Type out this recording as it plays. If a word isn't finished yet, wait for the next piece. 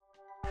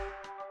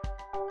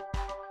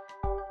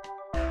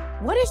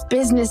What if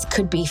business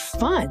could be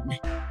fun?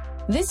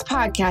 This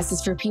podcast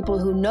is for people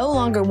who no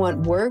longer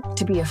want work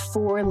to be a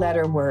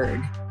four-letter word.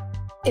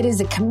 It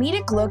is a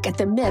comedic look at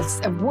the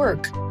myths of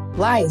work,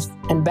 life,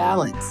 and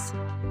balance,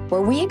 where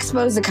we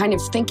expose the kind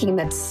of thinking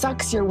that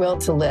sucks your will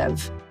to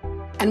live,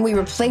 and we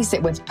replace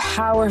it with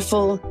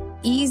powerful,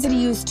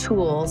 easy-to-use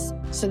tools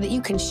so that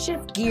you can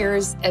shift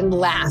gears and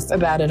laugh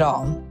about it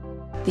all.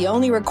 The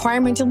only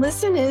requirement to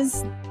listen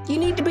is you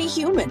need to be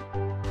human.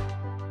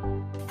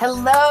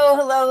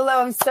 Hello.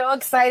 I'm so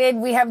excited.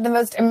 We have the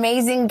most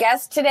amazing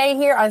guest today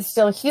here on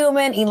Still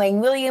Human, Elaine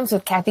Williams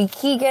with Kathy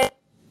Keegan.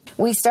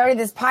 We started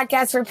this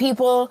podcast for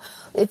people.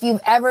 If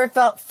you've ever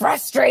felt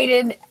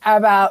frustrated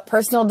about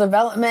personal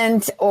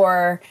development,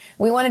 or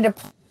we wanted to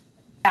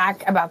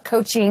back about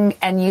coaching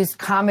and use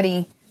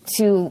comedy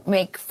to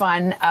make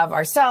fun of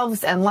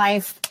ourselves and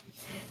life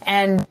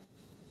and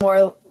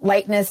more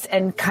lightness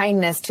and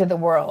kindness to the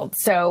world.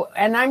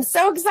 And I'm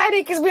so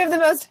excited because we have the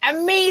most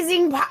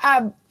amazing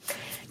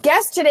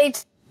guest today,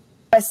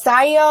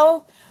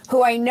 Asayo,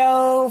 who I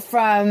know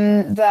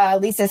from the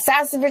Lisa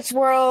Sasevich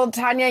world.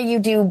 Tanya, you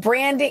do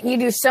branding, you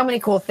do so many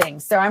cool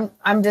things. So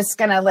I'm just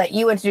going to let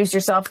you introduce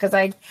yourself because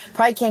I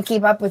probably can't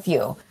keep up with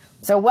you.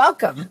 So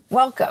welcome.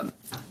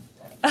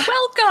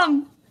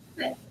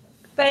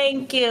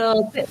 Thank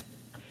you.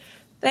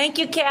 Thank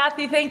you,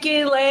 Kathy. Thank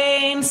you,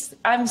 Elaine.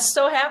 I'm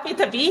so happy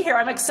to be here.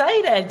 I'm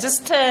excited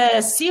just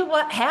to see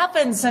what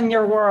happens in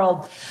your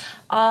world.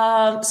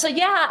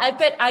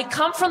 I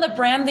come from the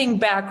branding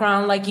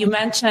background, like you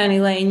mentioned,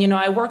 Elaine. You know,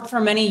 I worked for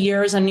many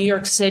years in New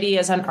York City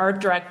as an art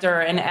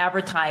director in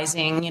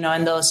advertising, you know,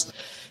 in those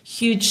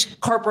huge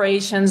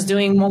corporations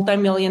doing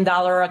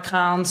multi-million-dollar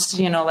accounts,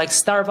 you know, like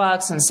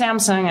Starbucks and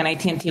Samsung and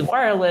AT&T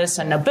Wireless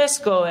and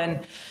Nabisco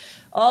and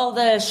all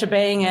the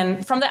shebang.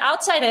 And from the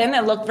outside in,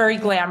 it looked very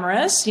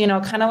glamorous, you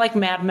know, kind of like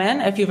Mad Men,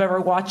 if you've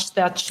ever watched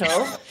that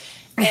show.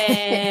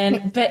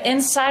 But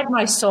inside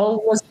my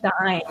soul was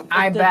dying.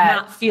 I did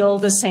not feel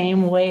the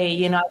same way.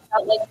 You know, I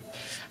felt like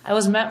I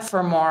was meant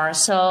for more.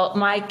 So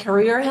my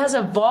career has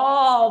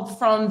evolved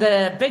from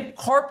the big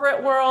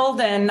corporate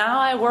world, and now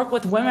I work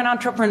with women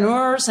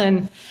entrepreneurs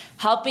and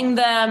helping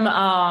them,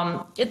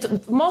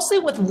 mostly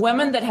with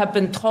women that have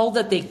been told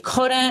that they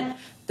couldn't,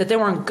 that they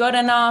weren't good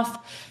enough.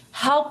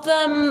 Help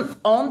them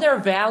own their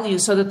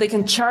values so that they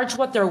can charge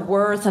what they're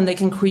worth and they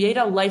can create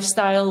a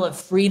lifestyle of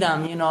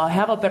freedom, you know,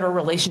 have a better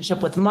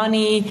relationship with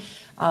money,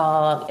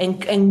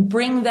 and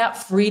bring that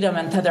freedom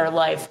into their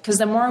life. Because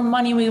the more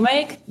money we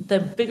make, the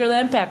bigger the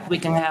impact we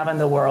can have in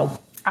the world.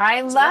 I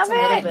love it. That's a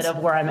little bit of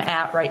where I'm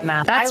at right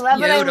now. I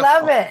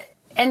love it.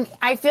 And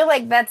I feel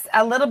like that's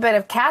a little bit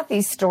of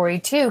Kathy's story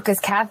too,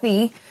 because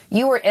Kathy,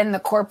 you were in the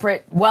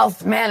corporate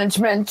wealth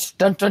management,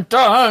 dun, dun,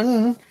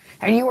 dun.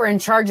 And you were in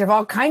charge of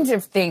all kinds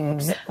of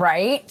things,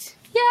 right?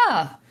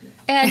 Yeah.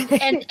 And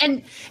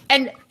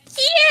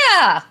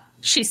yeah,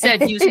 she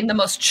said, using the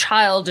most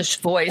childish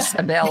voice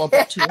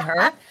available to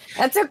her.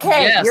 That's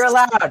okay. Yes. You're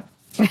allowed.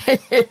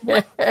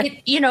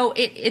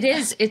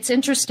 It's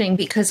interesting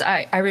because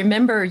I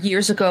remember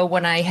years ago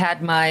when I had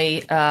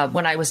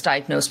when I was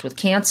diagnosed with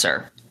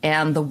cancer,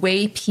 and the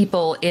way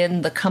people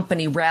in the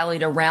company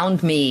rallied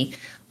around me,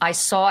 I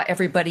saw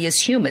everybody as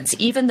humans,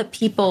 even the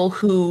people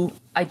who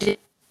I did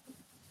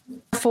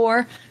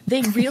for,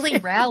 they really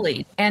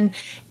rallied. And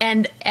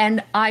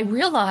I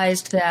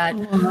realized that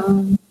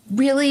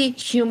really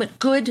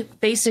good,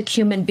 basic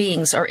human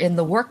beings are in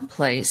the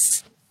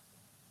workplace.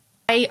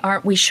 Why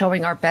aren't we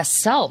showing our best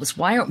selves?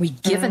 Why aren't we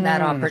given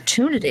that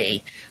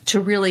opportunity to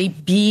really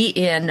be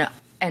in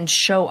and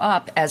show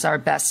up as our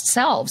best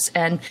selves?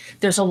 And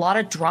there's a lot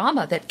of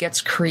drama that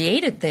gets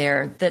created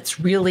there that's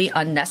really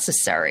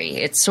unnecessary.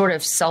 It's sort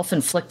of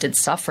self-inflicted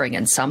suffering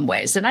in some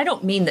ways. And I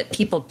don't mean that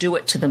people do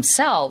it to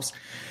themselves,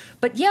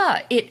 but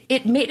yeah,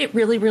 it made it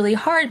really, really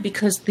hard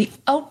because the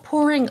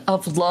outpouring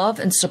of love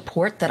and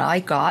support that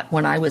I got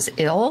when I was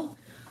ill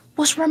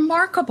was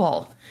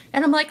remarkable.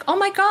 And I'm like, oh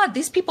my God,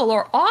 these people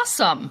are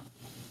awesome.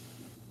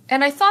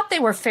 And I thought they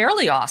were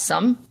fairly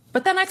awesome,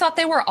 but then I thought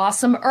they were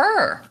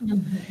awesomer.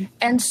 Mm-hmm.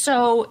 And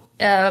so,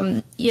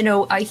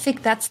 I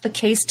think that's the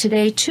case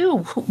today,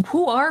 too.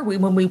 Who are we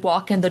when we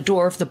walk in the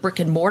door of the brick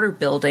and mortar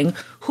building?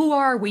 Who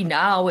are we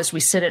now as we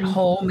sit at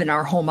home in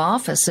our home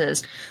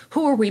offices?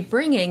 Who are we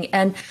bringing?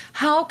 And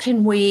how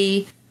can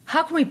we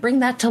bring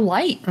that to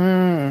light?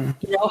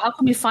 How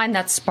can we find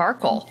that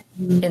sparkle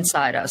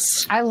inside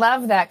us? I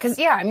love that. Because,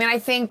 I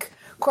think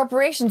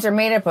corporations are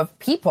made up of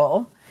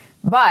people.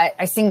 But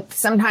I think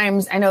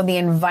sometimes I know the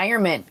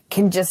environment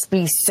can just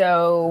be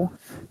so,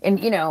 and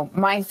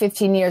my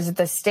 15 years at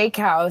the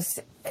steakhouse,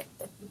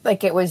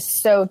 like it was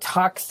so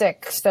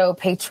toxic, so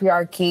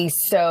patriarchy,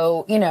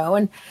 so,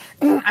 and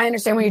I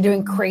understand when you're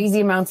doing crazy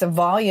amounts of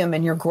volume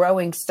and you're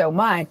growing so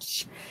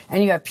much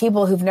and you have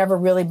people who've never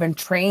really been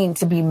trained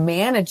to be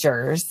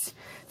managers.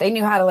 They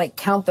knew how to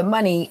count the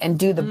money and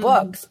do the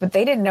books, but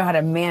they didn't know how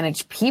to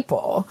manage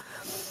people.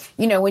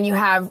 When you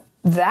have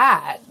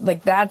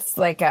that's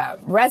like a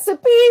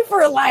recipe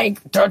for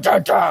dun,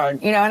 dun, dun,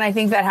 and I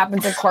think that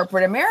happens in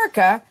corporate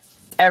America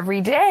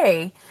every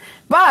day.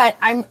 But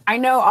I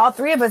know all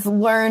three of us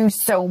learned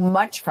so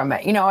much from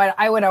it. You know,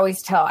 I would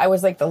always tell, I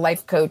was like the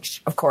life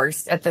coach, of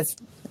course, at this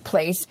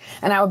place.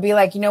 And I would be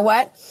like, you know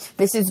what?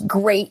 This is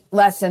great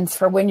lessons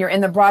for when you're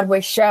in the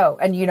Broadway show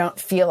and you don't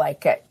feel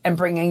like it and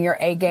bringing your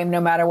A game no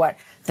matter what.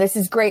 This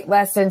is great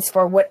lessons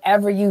for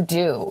whatever you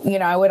do. You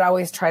know, I would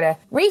always try to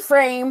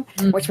reframe,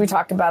 which we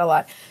talked about a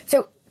lot.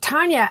 So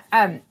Tanya,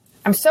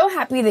 I'm so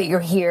happy that you're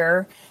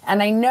here.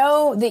 And I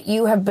know that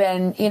you have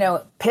been, you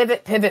know,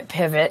 pivot.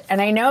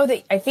 And I know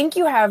that I think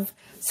you have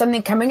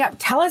something coming up.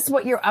 Tell us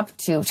what you're up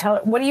to.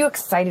 What are you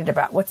excited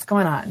about? What's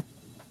going on?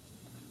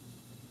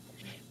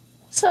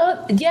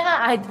 So,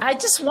 yeah, I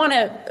just want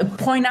to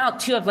point out,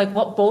 too, of like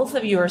what both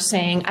of you are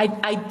saying.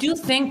 I do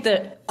think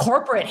that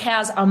corporate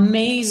has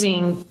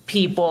amazing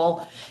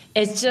people.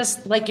 It's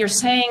just like you're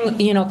saying,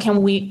 you know,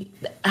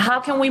 how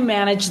can we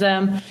manage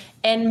them?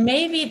 And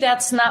maybe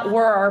that's not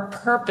where our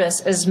purpose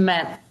is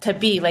meant to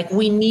be. Like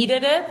we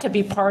needed it to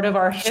be part of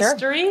our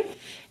history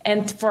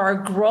and for our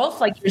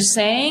growth, like you're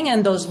saying,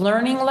 and those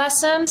learning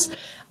lessons.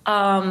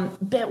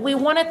 But we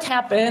want to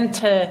tap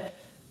into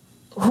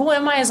who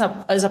am I as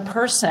a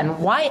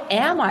person? Why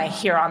am I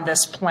here on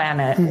this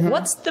planet?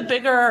 What's the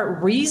bigger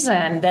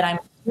reason that I'm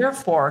here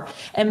for?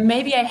 And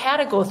maybe I had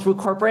to go through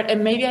corporate,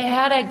 and maybe I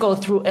had to go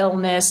through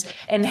illness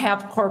and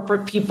have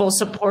corporate people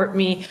support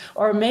me,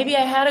 or maybe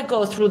I had to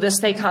go through the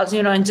steakhouse,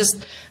 you know, and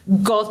just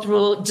go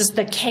through just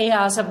the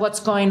chaos of what's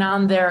going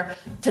on there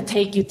to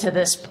take you to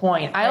this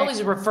point. I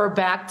always refer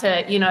back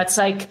to, you know, it's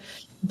like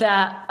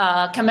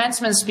that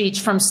commencement speech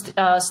from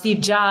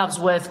Steve Jobs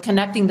with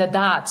connecting the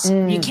dots.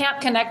 You can't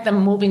connect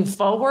them moving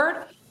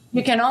forward.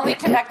 You can only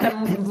connect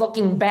them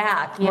looking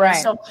back. You know?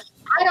 So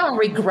I don't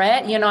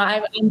regret, you know,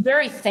 I'm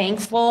very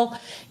thankful,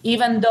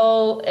 even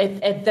though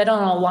it didn't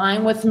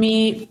align with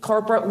me,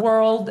 corporate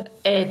world.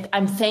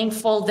 I'm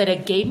thankful that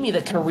it gave me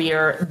the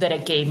career that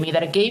it gave me,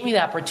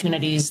 the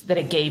opportunities that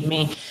it gave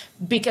me,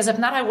 because if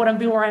not, I wouldn't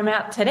be where I'm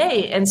at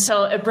today. And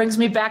so it brings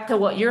me back to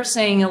what you're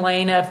saying,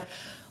 Elaine, of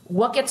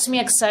what gets me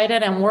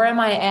excited and where am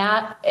I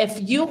at?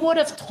 If you would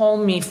have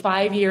told me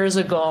 5 years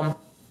ago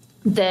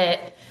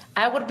that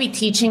I would be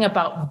teaching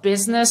about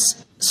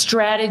business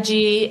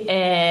strategy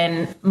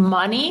and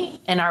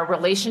money and our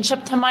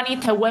relationship to money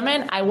to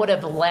women, I would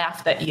have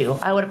laughed at you.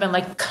 I would have been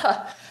like,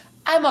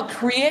 I'm a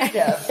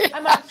creative.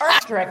 I'm an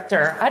art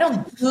director. I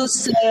don't do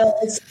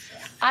sales.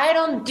 I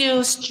don't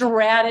do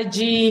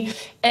strategy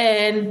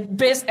and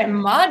business and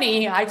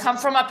money. I come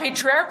from a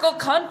patriarchal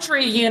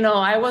country. You know,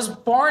 I was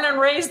born and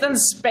raised in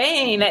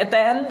Spain at the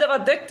end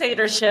of a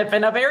dictatorship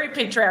in a very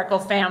patriarchal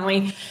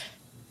family.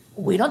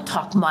 We don't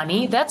talk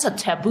money. That's a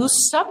taboo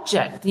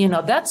subject. You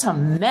know, that's a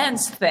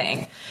men's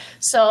thing.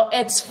 So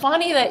it's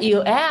funny that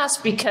you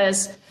asked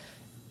because,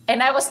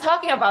 and I was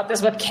talking about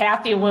this with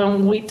Kathy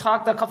when we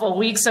talked a couple of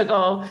weeks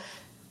ago,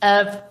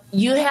 of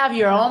you have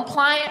your own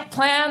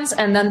plans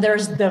and then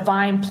there's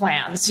divine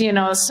plans, you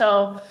know.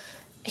 So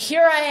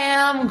here I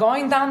am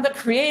going down the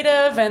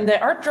creative and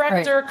the art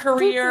director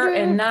career.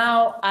 And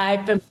now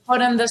I've been put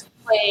in this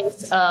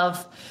place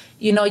of,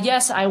 you know,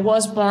 yes, I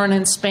was born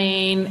in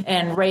Spain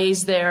and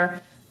raised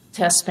there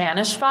to a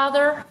Spanish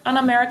father, an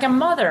American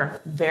mother,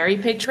 very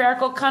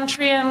patriarchal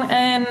country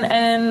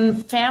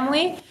and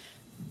family,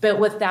 but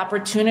with the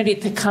opportunity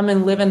to come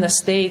and live in the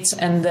States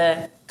and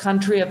the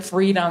country of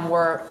freedom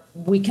where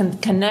we can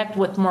connect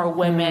with more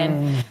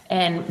women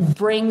and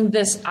bring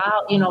this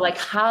out, you know, like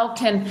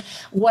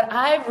what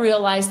I've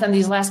realized in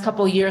these last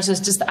couple of years is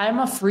just, I'm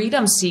a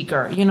freedom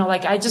seeker, you know,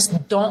 like I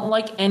just don't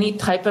like any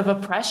type of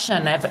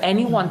oppression of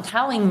anyone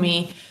telling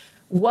me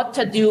what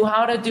to do,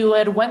 how to do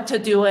it, when to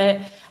do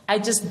it. I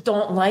just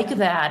don't like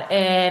that.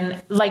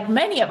 And like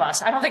many of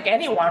us, I don't think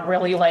anyone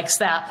really likes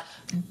that.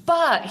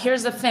 But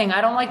here's the thing.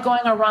 I don't like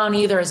going around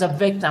either as a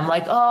victim,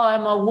 like, oh,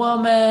 I'm a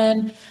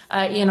woman,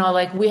 you know,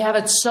 like we have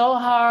it so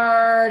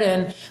hard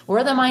and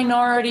we're the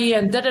minority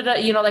and da-da-da,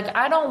 you know, like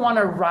I don't want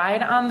to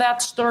ride on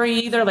that story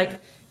either. Like,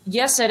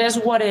 yes, it is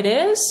what it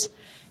is.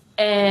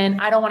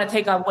 And I don't want to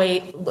take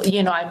away,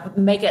 you know, I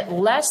make it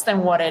less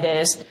than what it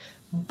is.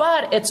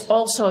 But it's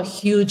also a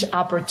huge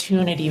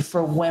opportunity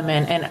for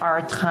women in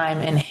our time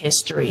in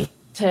history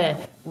to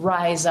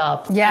rise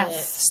up, to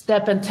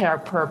step into our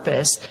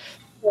purpose,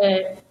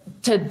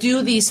 to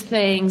do these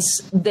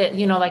things that,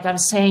 you know, like I'm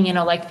saying, you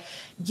know, like,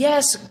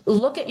 yes,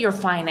 look at your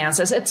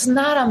finances. It's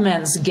not a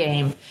men's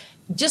game.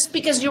 Just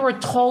because you were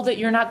told that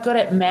you're not good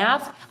at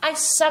math, I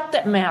sucked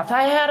at math.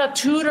 I had a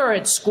tutor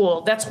at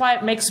school. That's why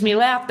it makes me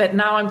laugh that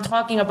now I'm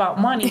talking about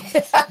money.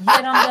 Yet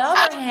on the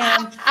other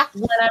hand,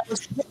 when I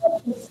was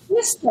in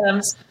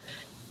systems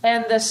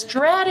and the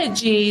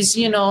strategies,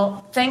 you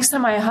know, thanks to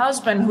my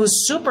husband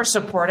who's super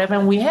supportive,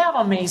 and we have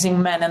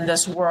amazing men in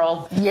this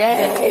world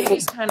that do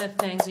these kind of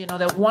things, you know,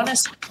 that want to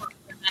support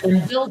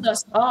and build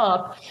us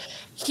up.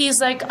 He's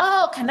like,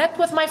 oh, connect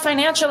with my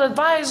financial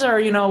advisor.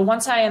 You know,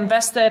 once I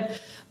invested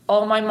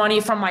all my money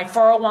from my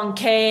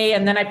 401k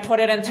and then I put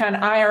it into an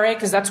IRA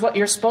because that's what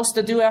you're supposed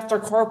to do after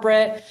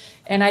corporate.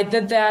 And I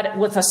did that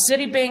with a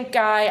Citibank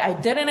guy. I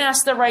didn't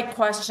ask the right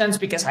questions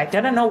because I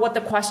didn't know what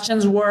the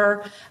questions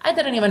were. I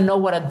didn't even know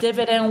what a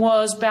dividend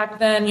was back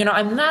then. You know,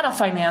 I'm not a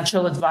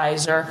financial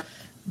advisor,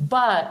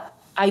 but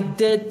I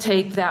did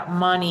take that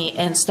money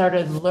and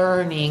started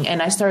learning, and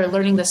I started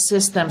learning the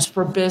systems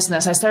for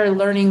business. I started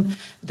learning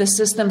the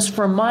systems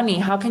for money.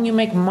 How can you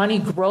make money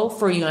grow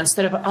for you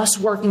instead of us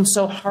working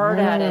so hard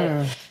at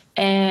it?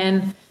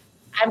 And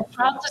I'm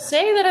proud to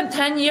say that in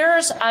 10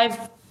 years, I've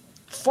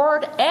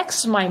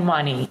 4x my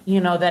money,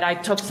 you know, that I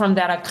took from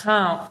that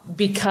account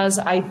because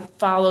I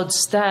followed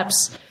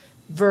steps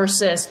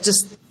versus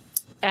just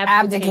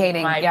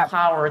abdicating my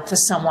power to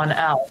someone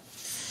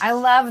else. I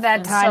love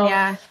that,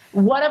 Tanya. So,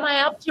 what am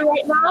I up to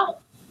right now?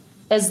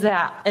 Is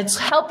that it's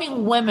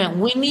helping women.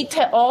 We need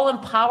to all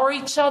empower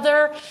each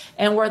other.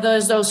 And where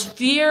there's those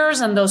fears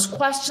and those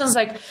questions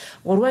like,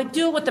 what do I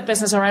do with the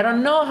business? Or I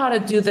don't know how to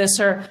do this.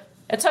 Or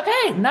it's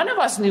okay. None of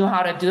us knew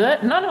how to do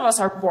it. None of us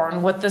are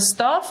born with this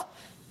stuff.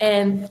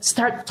 And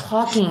start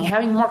talking,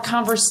 having more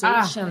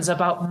conversations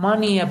about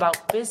money,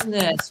 about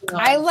business. You know,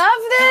 I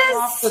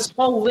love off this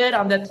whole lid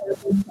on the.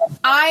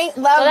 I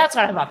love. So that's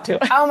what I'm up to.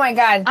 Oh my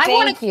God!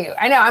 Thank you.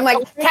 I know. I'm like,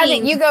 Kathy,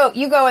 you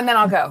go, and then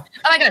I'll go.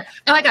 Oh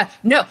my God!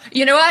 No,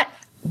 you know what?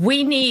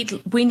 We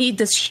need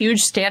this huge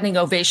standing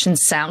ovation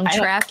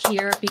soundtrack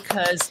here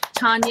because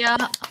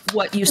Tanya,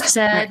 what you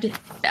said,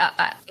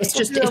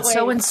 it's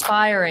so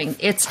inspiring.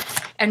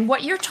 And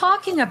what you're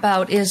talking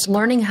about is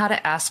learning how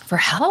to ask for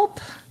help.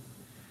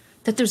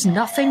 That there's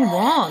nothing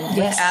wrong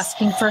with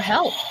asking for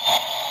help.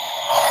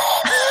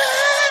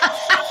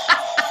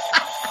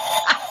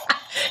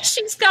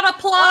 She's got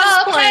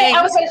applause playing.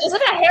 I was like, is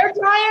it a hair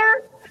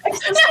dryer?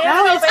 It's an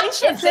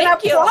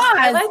applause.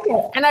 I like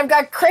it. And I've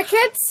got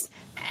crickets,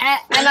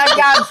 and I've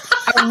got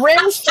a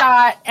rim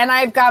shot, and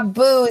I've got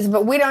booze,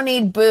 but we don't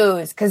need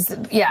booze because,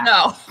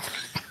 No.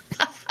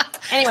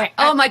 Anyway.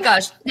 Oh my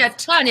gosh. Yeah,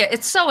 Tanya,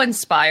 it's so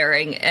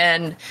inspiring.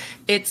 And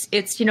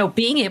it's, you know,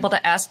 being able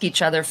to ask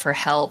each other for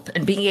help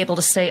and being able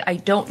to say, I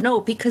don't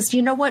know, because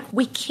you know what?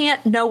 We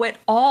can't know it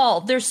all.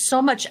 There's so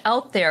much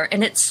out there.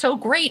 And it's so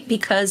great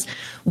because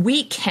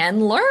we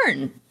can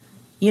learn.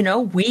 You know,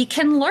 we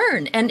can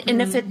learn. And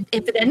if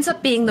it ends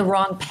up being the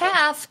wrong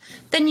path,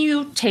 then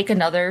you take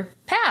another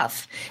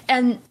path.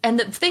 And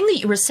the thing that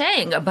you were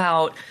saying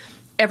about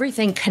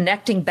everything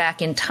connecting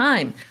back in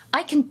time,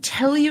 I can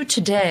tell you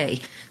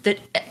today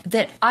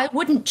that I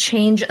wouldn't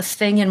change a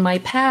thing in my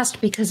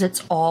past because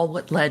it's all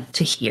what led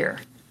to here.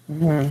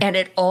 Mm-hmm. And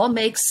it all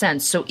makes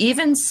sense. So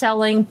even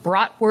selling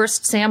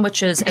bratwurst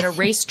sandwiches at a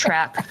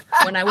racetrack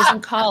when I was in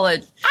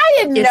college. I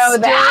didn't know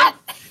that.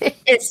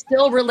 It's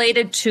still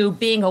related to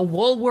being a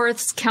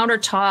Woolworth's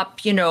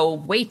countertop, you know,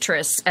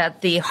 waitress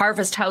at the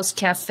Harvest House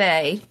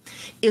Cafe,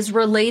 is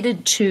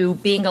related to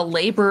being a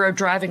laborer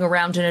driving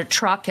around in a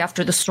truck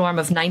after the storm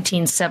of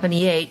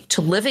 1978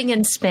 to living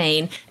in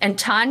Spain. And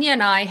Tanya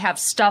and I have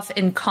stuff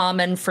in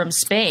common from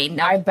Spain.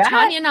 Now, I bet.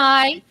 Tanya and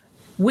I,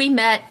 we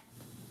met,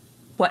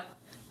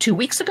 2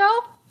 weeks ago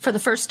for the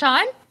first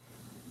time?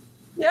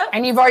 Yeah.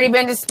 And you've already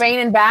been to Spain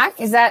and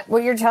back? Is that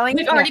what you're telling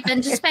me? We've already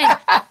been to Spain.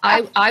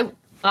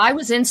 I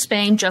was in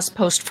Spain just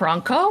post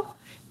Franco,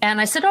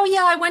 and I said, oh,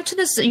 yeah, I went to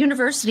this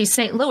university,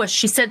 St. Louis.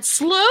 She said,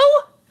 SLU?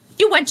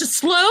 You went to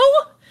SLU?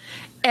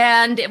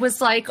 And it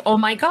was like, oh,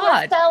 my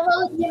God.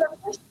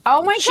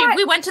 Oh, my God.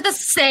 We went to the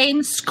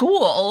same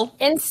school.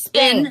 In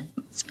Spain.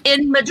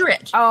 In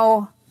Madrid.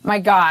 Oh, my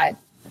God.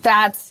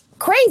 That's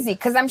crazy,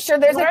 because I'm sure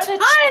there's a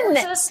ton.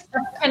 Of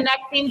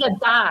connecting the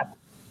dots.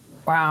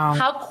 Wow.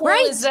 How cool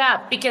is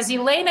that? Because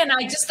Elaine and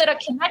I just did a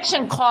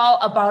connection call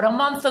about a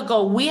month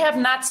ago. We have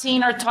not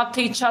seen or talked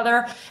to each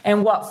other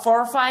in 4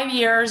 or 5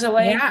 years,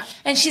 Elaine? Yeah.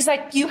 And she's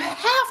like, you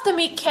have to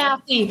meet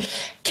Kathy.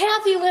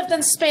 Kathy lived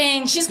in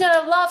Spain. She's going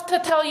to love to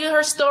tell you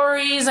her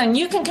stories, and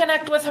you can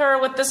connect with her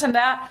with this and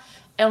that.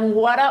 And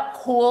what a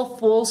cool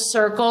full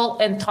circle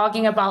and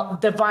talking about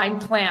divine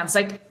plans.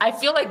 Like, I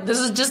feel like this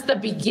is just the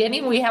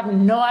beginning. We have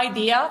no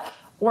idea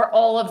where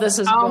all of this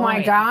is going. Oh,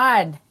 my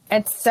God.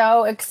 It's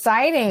so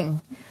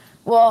exciting.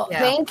 Well,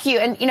 thank you.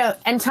 And, you know,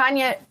 and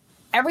Tanya,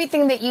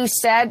 everything that you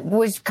said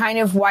was kind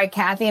of why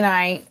Kathy and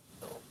I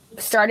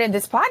started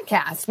this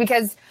podcast,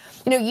 because,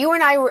 you know, you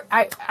and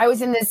I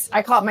was in this,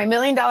 I call it my $1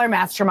 million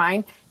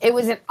mastermind. It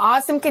was an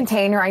awesome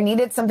container. I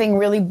needed something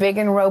really big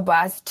and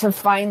robust to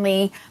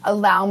finally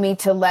allow me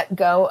to let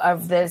go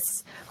of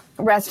this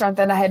restaurant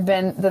that I had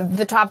been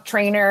the top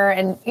trainer,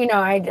 and, you know,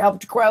 I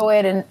helped grow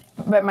it,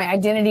 but my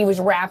identity was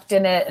wrapped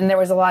in it, and there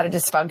was a lot of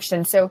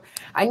dysfunction. So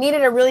I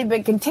needed a really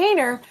big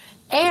container,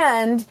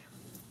 and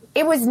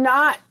it was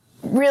not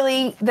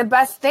really the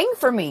best thing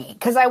for me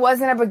because I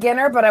wasn't a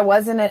beginner, but I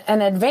wasn't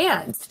an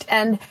advanced.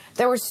 And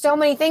there were so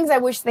many things I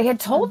wish they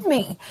had told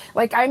me.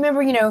 Like, I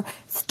remember, you know,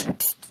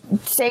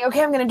 say,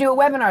 okay, I'm going to do a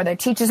webinar that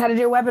teaches how to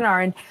do a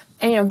webinar.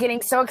 and,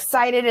 getting so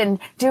excited and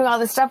doing all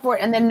this stuff for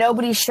it. And then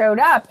nobody showed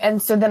up.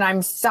 And so then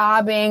I'm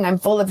sobbing. I'm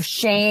full of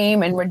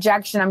shame and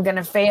rejection. I'm going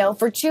to fail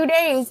for 2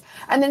 days.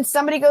 And then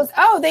somebody goes,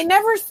 oh, they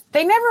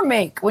never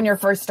make when you're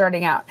first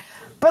starting out.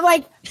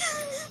 But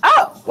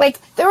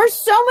there were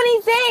so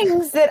many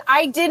things that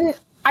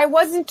I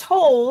wasn't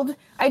told.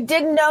 I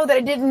didn't know that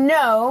I didn't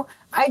know.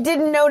 I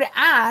didn't know to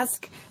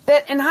ask,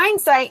 that in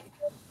hindsight,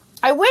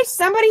 I wish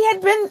somebody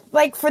had been,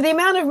 for the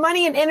amount of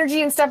money and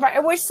energy and stuff, I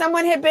wish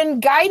someone had been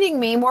guiding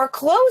me more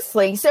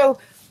closely. So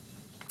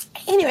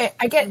anyway,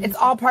 I get it's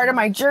all part of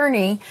my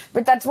journey,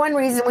 but that's one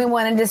reason we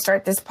wanted to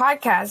start this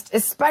podcast,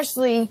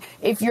 especially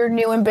if you're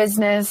new in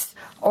business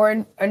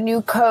or a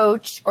new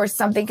coach or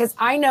something. Because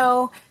I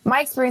know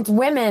my experience,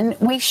 women,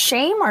 we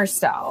shame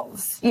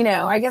ourselves.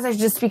 I guess I should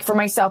just speak for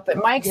myself, but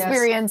my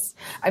experience,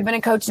 yes. I've been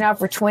a coach now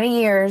for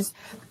 20 years.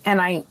 And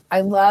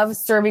I love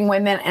serving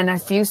women and a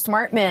few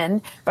smart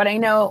men, but I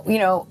know,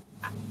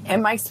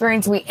 in my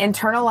experience, we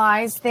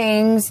internalize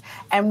things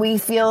and we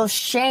feel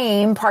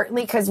shame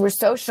partly because we're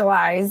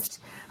socialized.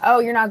 Oh,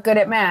 you're not good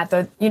at math,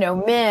 or,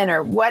 men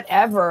or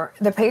whatever,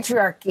 the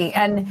patriarchy.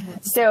 And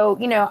so,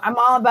 I'm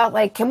all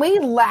about can we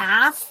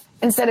laugh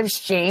instead of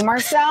shame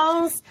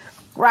ourselves?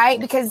 Right.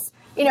 Because,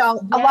 a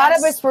lot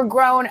of us were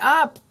grown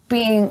up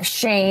being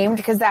shamed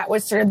because that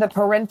was sort of the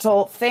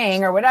parental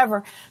thing or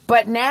whatever.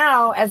 But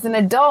now as an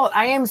adult,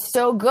 I am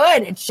so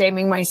good at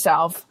shaming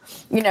myself,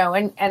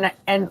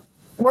 and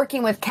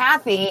working with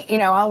Kathy,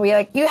 I'll be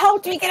like, you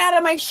helped me get out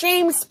of my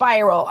shame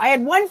spiral. I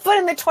had one foot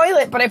in the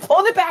toilet, but I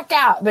pulled it back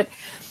out. But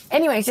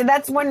anyway, so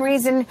that's one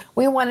reason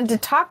we wanted to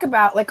talk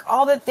about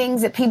all the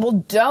things that people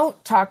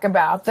don't talk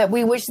about that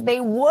we wish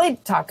they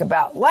would talk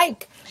about,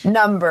 like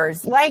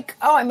numbers,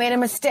 oh, I made a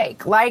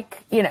mistake,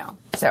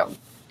 so.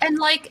 And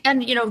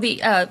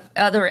the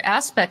other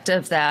aspect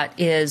of that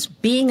is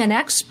being an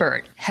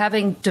expert,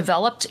 having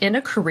developed in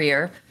a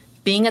career,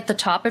 being at the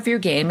top of your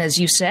game, as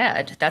you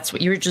said. That's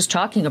what you were just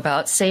talking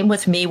about. Same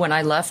with me when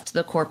I left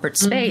the corporate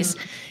space,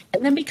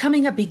 and then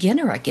becoming a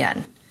beginner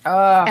again.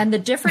 And the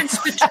difference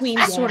between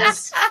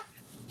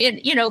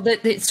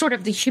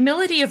the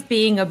humility of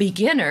being a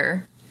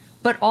beginner,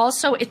 but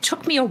also it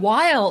took me a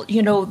while,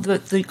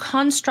 the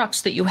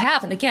constructs that you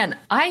have. And again,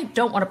 I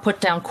don't want to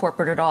put down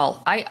corporate at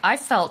all. I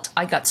felt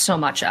I got so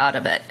much out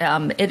of it.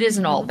 It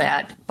isn't all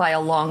bad by a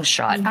long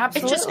shot.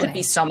 Absolutely. It just could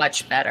be so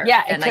much better.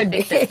 Yeah, it could be.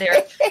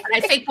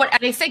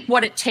 I think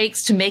what it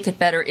takes to make it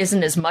better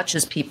isn't as much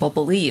as people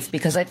believe,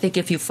 because I think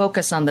if you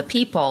focus on the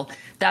people,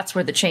 that's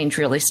where the change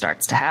really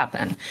starts to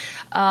happen.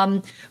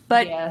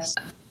 But yes.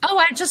 Oh,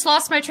 I just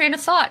lost my train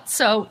of thought.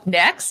 So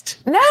next.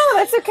 No,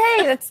 that's okay.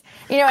 That's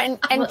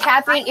and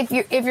Kathy, if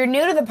you're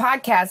new to the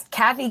podcast,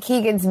 Kathy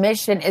Keegan's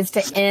mission is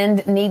to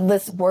end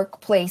needless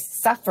workplace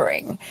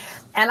suffering.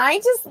 And I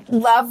just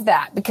love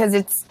that because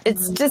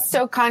it's just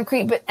so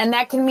concrete. And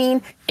that can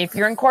mean if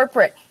you're in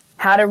corporate,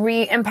 how to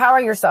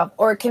re-empower yourself,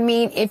 or it can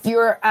mean if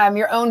you're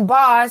your own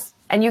boss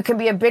and you can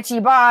be a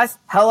bitchy boss.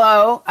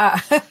 Hello,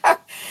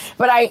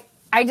 but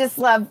I just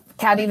love,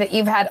 Kathy, that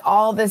you've had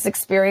all this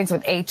experience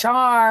with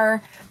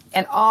HR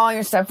and all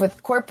your stuff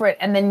with corporate,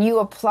 and then you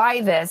apply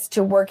this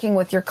to working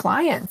with your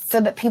clients so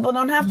that people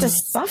don't have to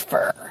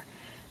suffer,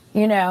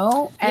 And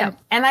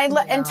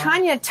and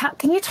Tanya,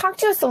 can you talk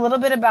to us a little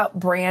bit about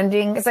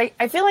branding? Because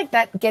I feel like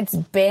that gets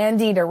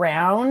bandied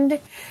around,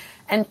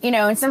 and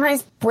and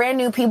sometimes brand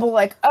new people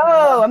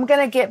oh, I'm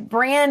gonna get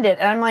branded,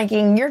 and I'm like,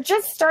 you're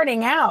just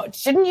starting out.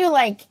 Shouldn't you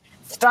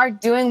start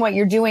doing what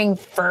you're doing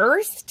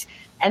first,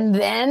 and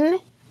then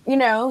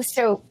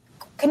So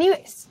can you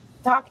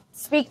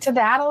speak to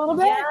that a little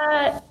bit?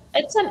 Yeah,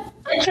 it's an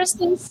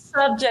interesting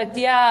subject.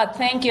 Yeah,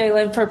 thank you,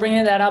 Elaine, for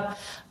bringing that up.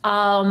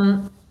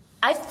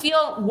 I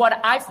feel what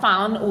I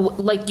found,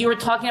 you were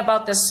talking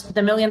about the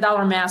 $1 Million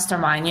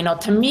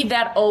Mastermind, to me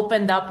that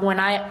opened up when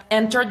I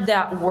entered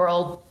that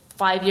world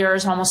 5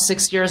 years, almost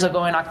 6 years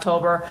ago in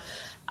October.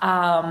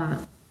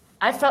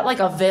 I felt like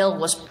a veil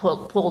was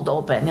pulled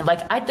open.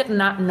 I did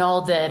not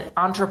know that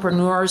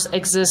entrepreneurs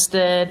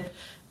existed.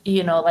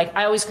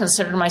 I always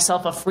considered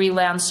myself a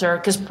freelancer,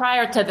 because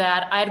prior to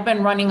that, I'd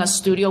been running a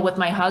studio with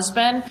my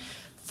husband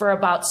for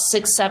about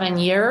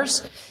 6-7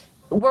 years,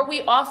 where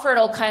we offered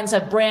all kinds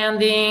of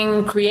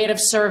branding, creative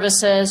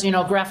services,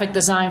 graphic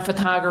design,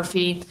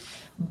 photography.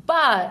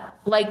 But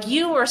like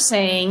you were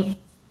saying,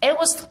 it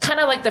was kind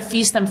of like the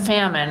feast and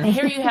famine.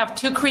 Here you have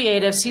two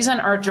creatives. He's an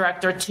art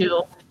director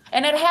too.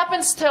 And it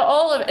happens to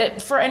all of it.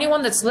 For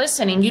anyone that's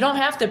listening, you don't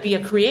have to be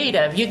a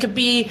creative. You could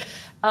be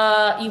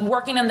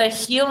working in the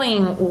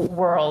healing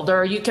world,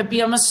 or you could be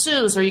a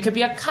masseuse, or you could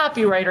be a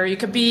copywriter, you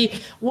could be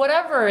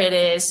whatever it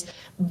is.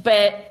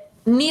 But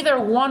neither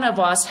one of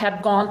us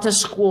had gone to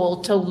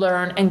school to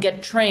learn and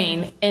get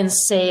trained in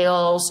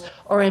sales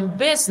or in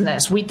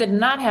business. We did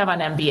not have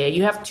an MBA.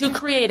 You have two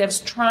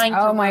creatives trying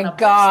to run a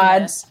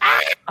business.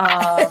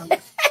 And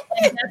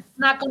that's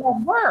not going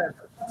to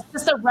work. It's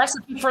just a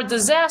recipe for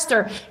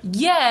disaster.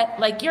 Yet,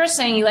 like you're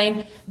saying,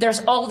 Elaine, there's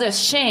all this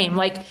shame.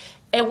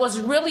 It was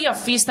really a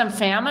feast and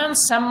famine.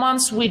 Some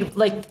months we'd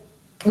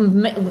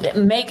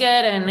make it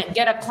and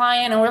get a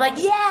client, and we're like,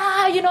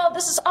 yeah,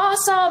 this is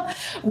awesome.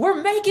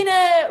 We're making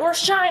it. We're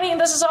shining.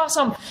 This is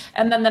awesome.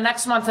 And then the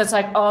next month it's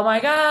like, oh my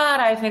God,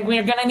 I think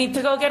we're going to need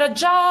to go get a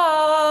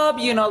job.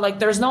 Like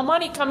there's no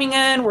money coming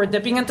in. We're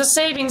dipping into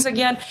savings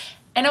again.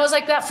 And it was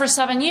like that for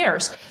 7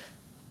 years.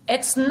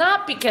 It's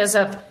not because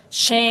of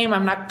shame,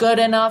 I'm not good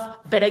enough.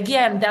 But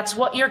again, that's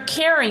what you're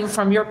carrying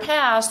from your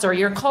past or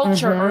your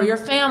culture or your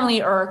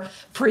family or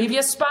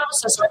previous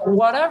spouses or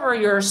whatever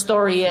your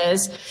story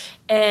is.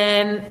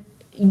 And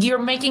you're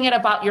making it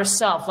about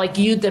yourself like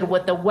you did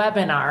with the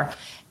webinar.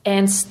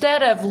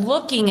 Instead of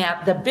looking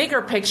at the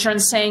bigger picture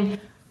and saying,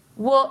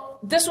 well,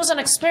 this was an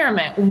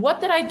experiment.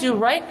 What did I do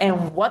right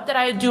and what did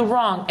I do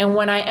wrong? And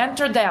when I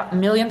entered that $1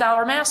 million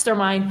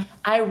mastermind,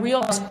 I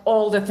realized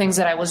all the things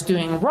that I was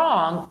doing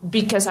wrong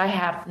because I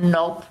had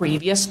no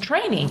previous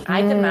training.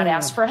 I did not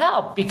ask for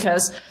help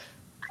because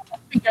I can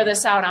figure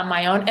this out on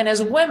my own. And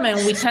as women,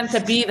 we tend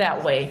to be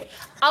that way.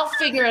 I'll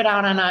figure it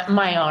out on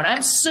my own.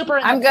 I'm super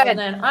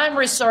independent. I'm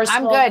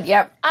resourceful. I'm good.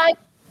 Yep. I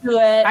do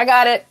it. I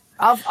got it.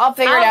 I'll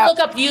figure it out. I'll look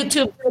up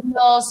YouTube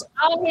videos.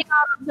 I'll hang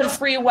out on the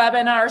free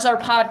webinars or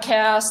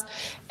podcasts,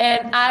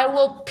 and I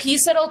will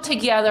piece it all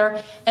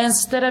together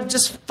instead of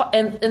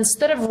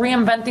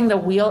reinventing the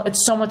wheel.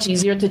 It's so much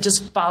easier to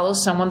just follow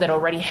someone that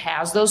already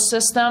has those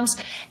systems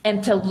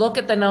and to look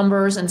at the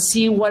numbers and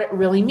see what it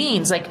really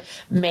means. Like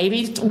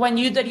maybe when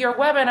you did your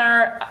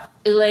webinar,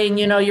 Elaine,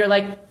 you're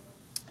like,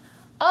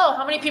 oh,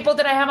 how many people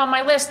did I have on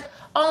my list?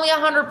 Only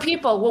 100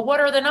 people. Well, what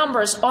are the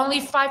numbers?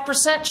 Only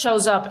 5%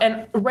 shows up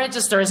and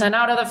registers. And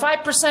out of the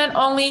 5%,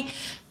 only,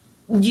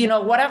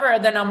 whatever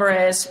the number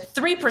is,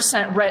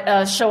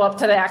 3% show up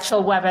to the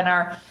actual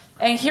webinar.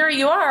 And here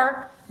you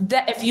are,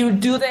 that if you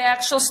do the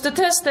actual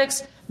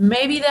statistics,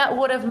 maybe that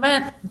would have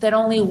meant that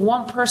only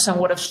one person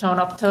would have shown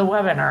up to the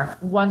webinar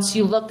once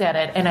you looked at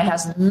it, and it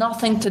has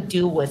nothing to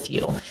do with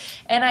you.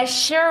 And I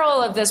share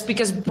all of this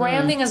because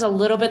branding is a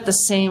little bit the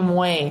same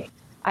way.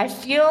 I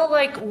feel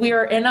like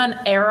we're in an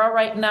era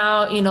right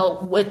now,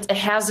 it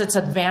has its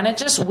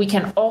advantages. We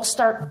can all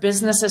start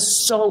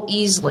businesses so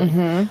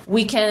easily.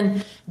 We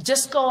can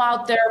just go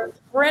out there,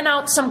 print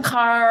out some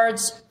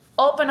cards,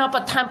 open up a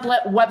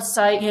template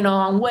website,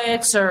 on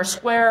Wix or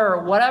Square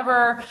or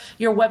whatever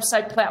your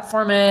website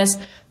platform is,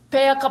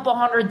 pay a couple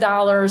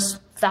 $100,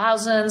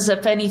 thousands,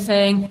 if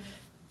anything,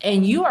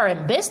 and you are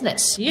in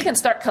business. You can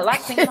start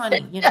collecting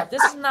money.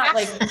 This is not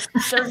like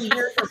 30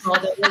 years ago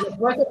that was a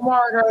brick and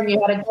mortar and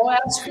you had to go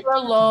ask for a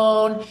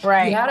loan.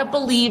 Right. You had to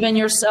believe in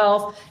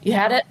yourself. You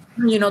had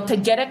to, to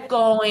get it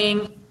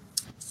going.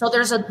 So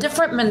there's a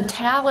different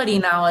mentality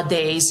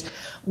nowadays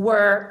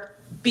where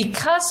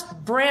because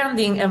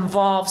branding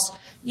involves,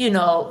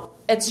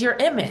 it's your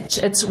image.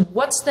 It's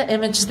what's the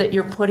image that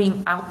you're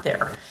putting out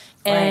there.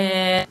 Right.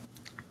 And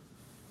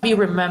be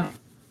remember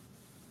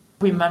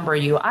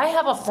you. I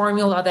have a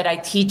formula that I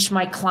teach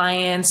my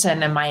clients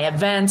and in my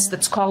events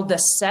that's called the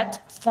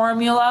SET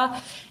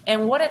formula.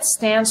 And what it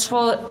stands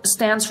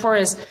for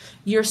is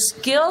your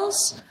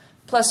skills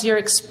plus your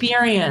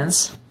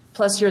experience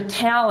plus your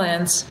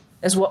talents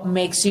is what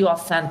makes you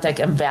authentic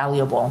and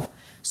valuable.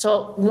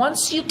 So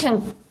once you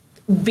can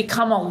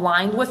become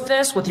aligned with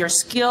this, with your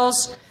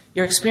skills,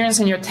 your experience,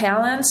 and your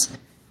talents,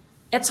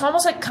 it's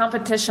almost like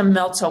competition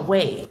melts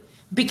away.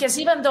 Because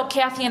even though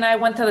Kathy and I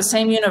went to the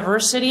same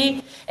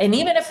university, and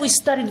even if we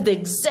studied the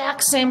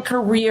exact same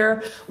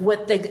career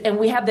and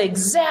we had the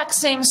exact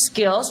same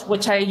skills,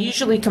 which I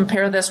usually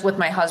compare this with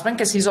my husband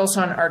because he's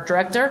also an art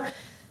director,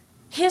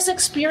 his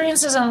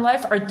experiences in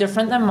life are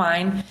different than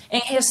mine,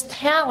 and his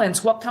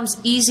talents, what comes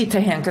easy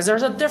to him, because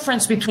there's a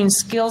difference between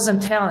skills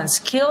and talents.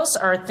 Skills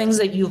are things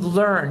that you've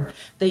learned,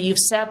 that you've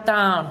sat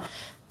down.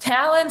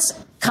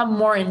 Talents come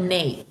more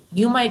innate.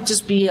 You might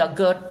just be a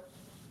good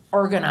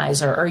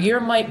organizer, or you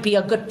might be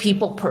a good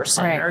people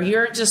person, right. Or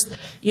you're just,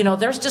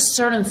 there's just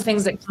certain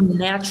things that come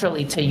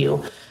naturally to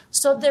you.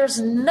 So there's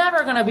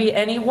never going to be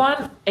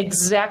anyone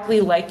exactly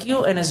like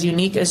you and as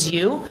unique as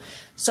you.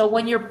 So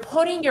when you're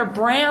putting your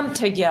brand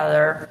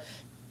together,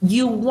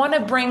 you want to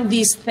bring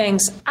these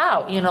things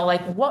out,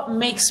 like what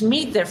makes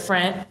me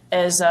different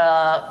as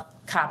a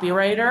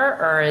copywriter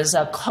or as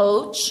a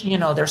coach.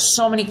 There's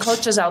so many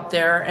coaches out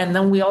there, and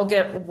then we all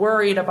get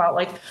worried about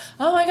like,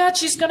 oh my God,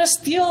 she's going to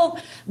steal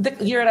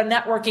you're at a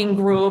networking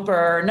group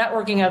or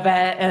networking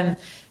event, and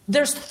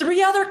there's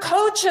 3 other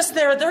coaches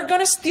there. They're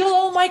going to steal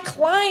all my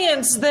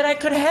clients that I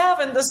could have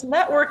in this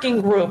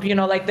networking group.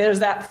 Like there's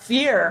that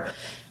fear.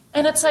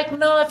 And it's like,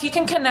 no, if you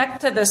can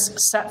connect to this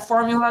SET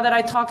formula that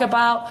I talk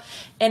about,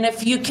 and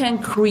if you can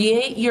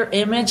create your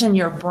image and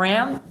your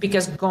brand,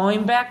 because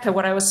going back to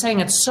what I was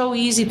saying, it's so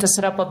easy to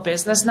set up a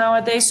business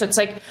nowadays. So it's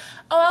like,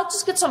 oh, I'll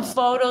just get some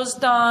photos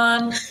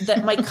done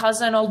that my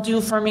cousin will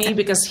do for me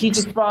because he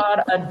just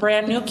bought a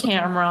brand new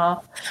camera,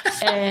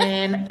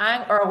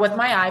 or with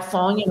my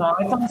iPhone,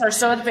 iPhones are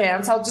so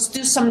advanced. I'll just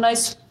do some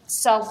nice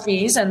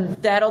selfies, and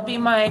that'll be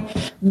my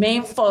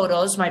main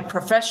photos, my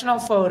professional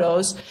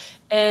photos.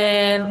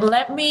 And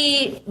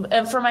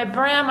for my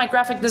brand, my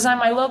graphic design,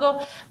 my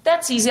logo,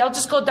 that's easy. I'll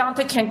just go down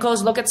to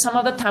Kinko's, look at some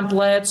of the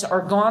templates,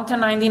 or go on to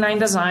 99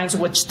 Designs,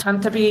 which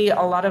tend to be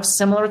a lot of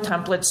similar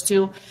templates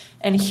too.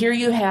 And here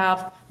you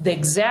have the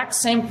exact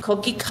same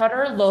cookie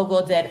cutter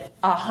logo that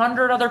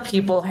 100 other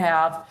people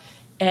have,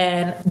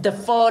 and the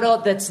photo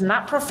that's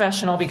not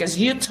professional because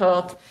you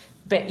took,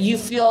 but you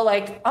feel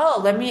like, oh,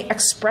 let me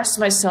express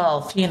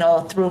myself,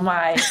 through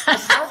my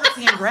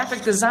photography and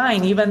graphic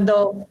design, even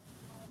though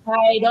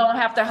I don't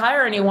have to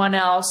hire anyone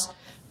else,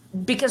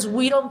 because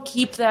we don't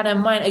keep that in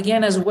mind.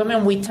 Again, as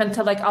women, we tend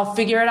to I'll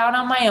figure it out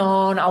on my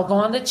own. I'll go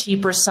on the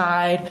cheaper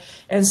side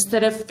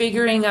instead of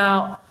figuring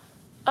out,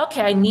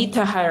 okay, I need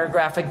to hire a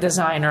graphic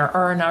designer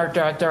or an art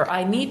director.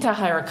 I need to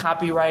hire a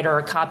copywriter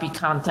or copy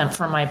content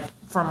for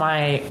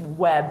my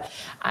web.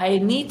 I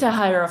need to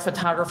hire a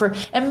photographer.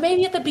 And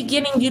maybe at the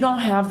beginning, you don't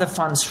have the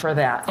funds for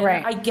that. And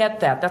right. I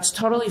get that. That's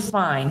totally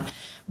fine.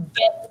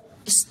 But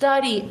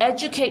study,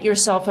 educate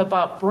yourself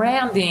about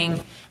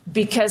branding,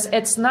 because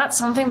it's not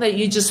something that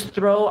you just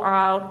throw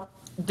out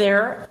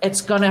there.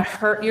 It's going to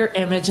hurt your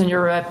image and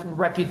your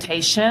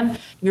reputation.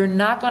 You're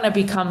not going to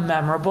become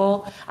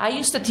memorable. I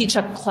used to teach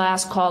a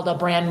class called A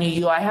Brand New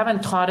You. I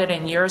haven't taught it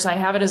in years. I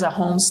have it as a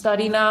home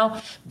study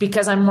now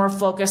because I'm more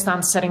focused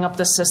on setting up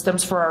the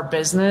systems for our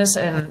business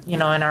and,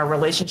 in our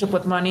relationship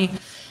with money.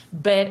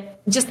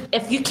 But just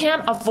if you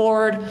can't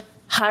afford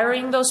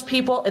hiring those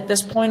people at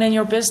this point in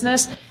your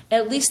business,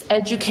 at least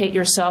educate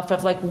yourself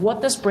of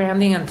what does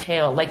branding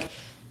entail?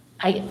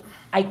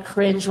 I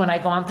cringe when I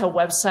go onto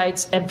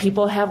websites and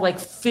people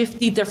have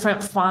 50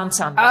 different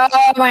fonts on them.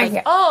 Oh my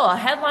God. A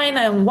headline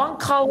in one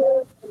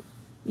color,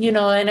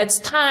 and it's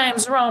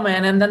Times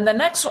Roman. And then the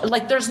next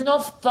one, there's no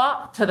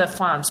thought to the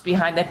fonts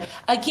behind it.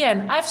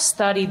 Again, I've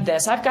studied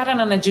this. I've gotten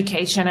an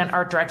education in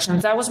art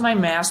directions. That was my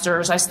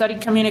master's. I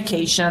studied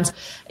communications.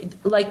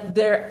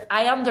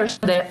 I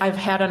understand that I've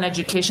had an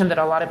education that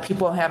a lot of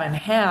people haven't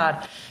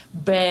had,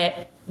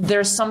 but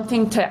there's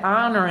something to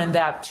honor in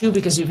that too,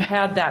 because you've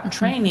had that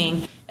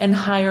training, and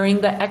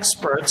hiring the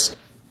experts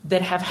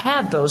that have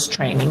had those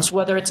trainings,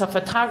 whether it's a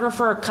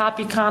photographer, a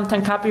copy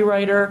content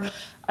copywriter,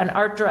 an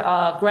art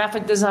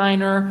graphic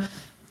designer.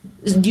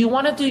 You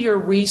want to do your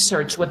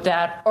research with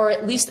that, or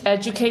at least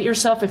educate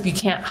yourself if you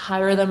can't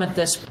hire them at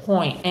this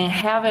point, and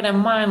have it in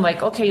mind,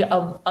 okay,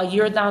 a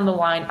year down the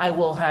line, I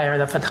will hire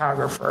the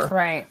photographer,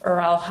 right?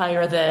 Or I'll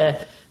hire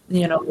the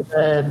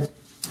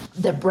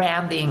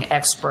branding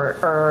expert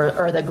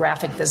or the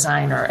graphic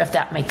designer, if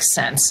that makes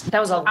sense.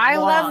 That was a I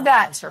long love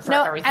that. answer for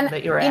everything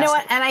that you were asking. asking. You know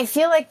what? And I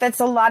feel like that's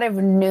a lot of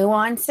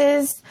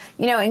nuances,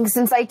 and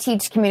since I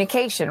teach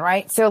communication,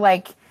 right? So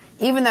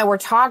even though we're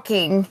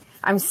talking,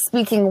 I'm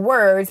speaking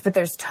words, but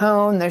there's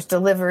tone, there's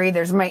delivery,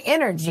 there's my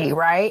energy,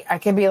 right? I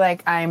could be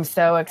I'm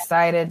so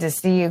excited to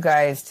see you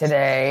guys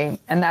today.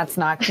 And that's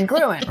not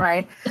congruent,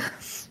 right?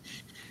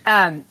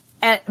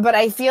 But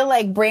I feel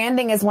like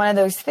branding is one of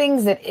those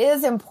things that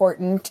is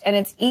important, and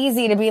it's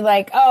easy to be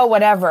oh,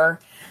 whatever.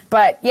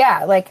 But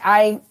yeah,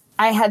 I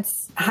had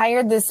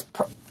hired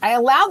I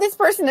allowed this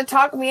person to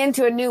talk me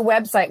into a new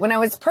website when I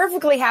was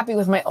perfectly happy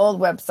with my old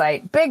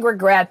website. Big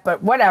regret,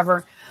 but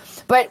whatever.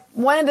 But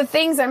one of the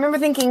things I remember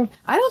thinking,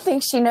 I don't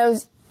think she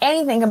knows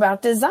anything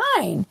about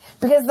design,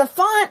 because the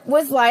font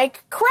was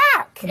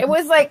crack. It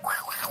was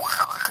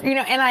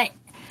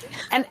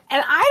and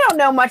I don't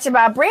know much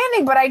about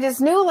branding, but I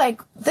just knew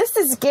this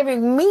is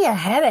giving me a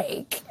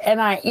headache. And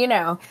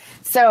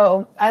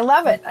so I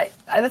love it.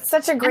 That's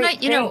such a great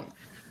thing.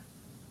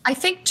 I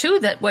think too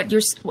that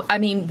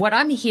what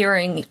I'm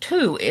hearing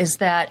too is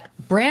that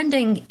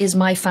branding is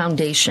my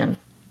foundation.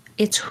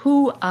 It's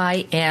who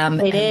I am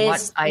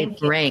what I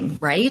bring,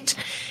 right?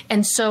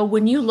 And so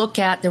when you look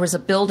at, there was a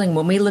building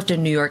when we lived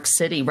in New York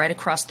City, right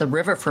across the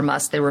river from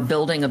us, they were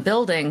building a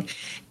building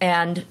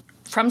and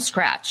from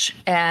scratch.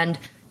 And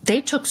they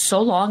took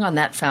so long on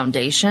that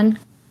foundation.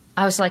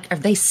 I was like, are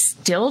they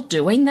still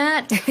doing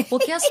that? Well,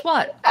 guess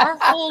what? Our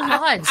whole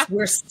lives,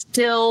 we're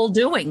still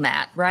doing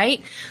that,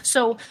 right?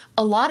 So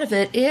a lot of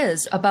it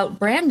is about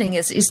branding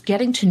is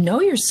getting to know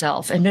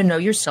yourself and to know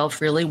yourself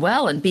really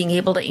well and being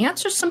able to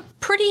answer some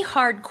pretty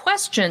hard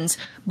questions,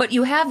 but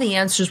you have the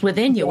answers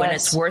within you. Yes. And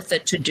it's worth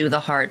it to do the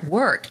hard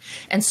work.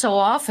 And so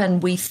often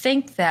we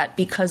think that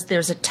because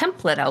there's a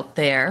template out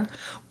there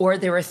or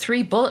there are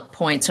 3 bullet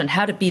points on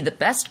how to be the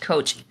best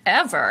coach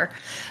ever,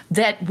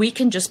 that we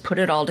can just put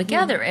it all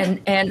together.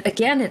 Mm-hmm. And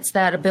again, it's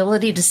that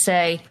ability to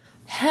say,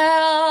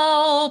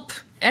 help,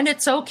 and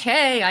it's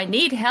okay. I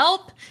need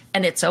help,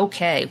 and it's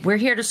okay. We're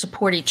here to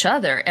support each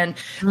other. And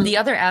the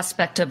other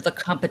aspect of the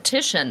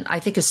competition I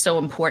think is so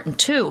important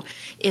too,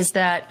 is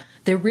that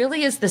there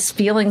really is this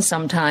feeling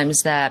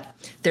sometimes that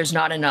there's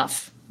not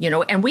enough,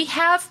 and we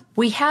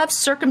have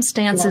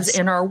circumstances yes.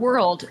 in our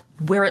world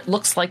where it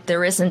looks like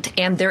there isn't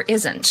and there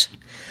isn't.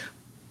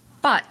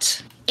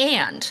 But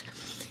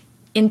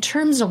in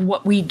terms of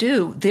what we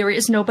do, there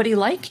is nobody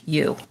like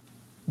you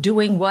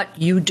doing what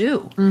you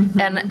do. Mm-hmm.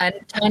 And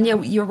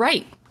Tanya, you're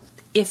right.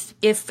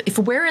 If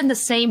we're in the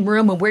same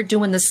room and we're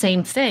doing the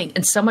same thing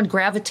and someone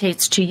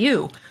gravitates to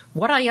you,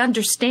 What I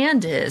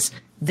understand is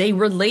they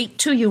relate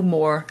to you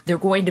more. They're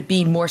going to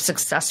be more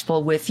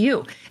successful with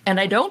you. And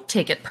I don't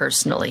take it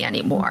personally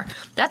anymore.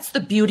 That's the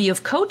beauty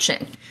of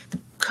coaching.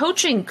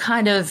 Coaching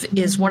kind of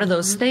is one of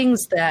those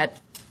things that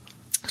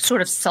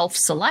sort of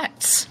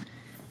self-selects.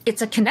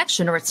 It's a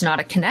connection or it's not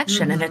a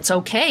connection, and it's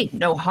okay.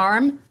 No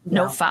harm,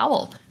 no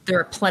foul. There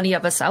are plenty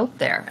of us out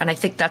there. And I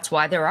think that's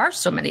why there are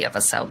so many of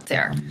us out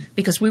there,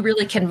 because we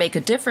really can make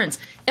a difference.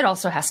 It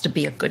also has to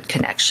be a good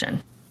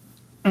connection.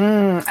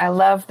 I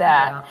love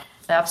that.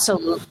 Yeah,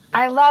 absolutely.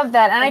 I love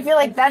that. And I feel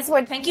like that's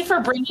what... Thank you for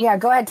bringing... Yeah,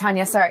 go ahead,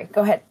 Tanya. Sorry.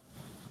 Go ahead.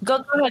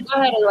 Go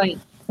ahead,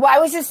 Elaine. Well, I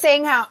was just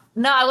saying how...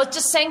 No, I was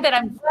just saying that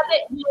I'm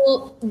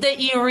glad that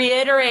you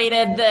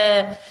reiterated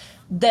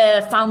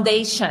the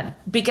foundation,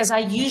 because I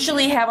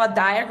usually have a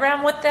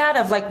diagram with that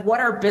of like what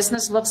our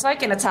business looks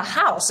like, and it's a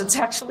house. It's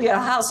actually a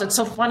house. It's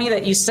so funny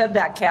that you said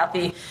that,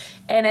 Kathy.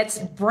 And it's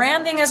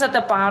branding is at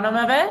the bottom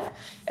of it.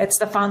 It's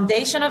the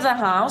foundation of the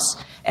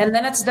house, and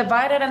then it's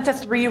divided into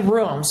 3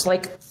 rooms.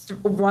 Like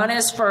one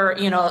is for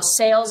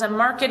sales and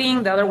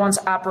marketing, the other one's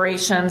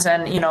operations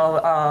and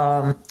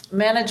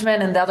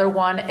management, and the other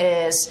one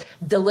is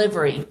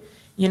delivery.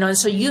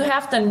 So you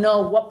have to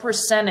know what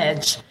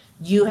percentage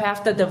you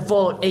have to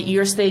devote at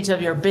your stage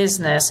of your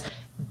business.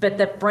 But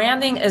the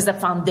branding is the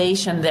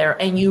foundation there.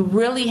 And you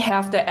really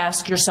have to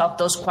ask yourself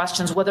those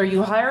questions, whether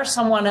you hire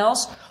someone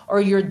else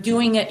or you're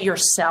doing it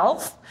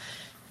yourself.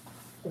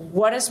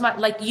 What is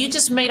you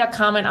just made a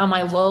comment on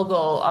my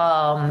logo.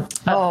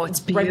 It's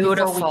beautiful. Right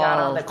before we got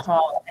on the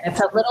call. It's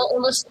a little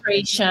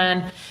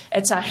illustration.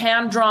 It's a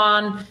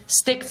hand-drawn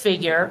stick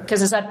figure,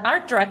 because as an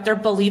art director,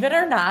 believe it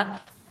or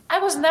not, I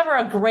was never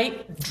a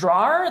great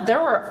drawer.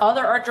 There were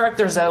other art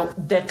directors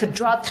that could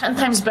draw 10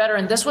 times better.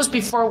 And this was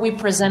before we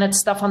presented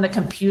stuff on the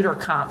computer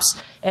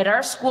comps. At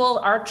our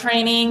school, art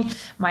training,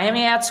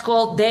 Miami Art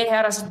School, they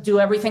had us do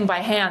everything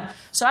by hand.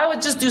 So I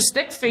would just do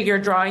stick figure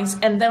drawings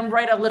and then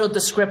write a little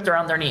descriptor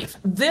underneath.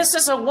 This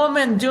is a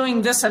woman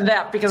doing this and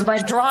that, because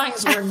my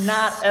drawings were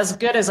not as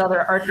good as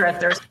other art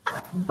directors.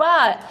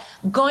 But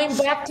going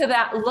back to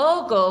that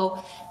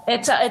logo,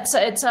 it's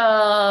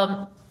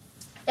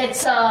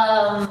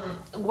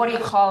what do you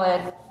call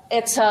it?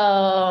 It's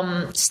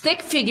a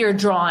stick figure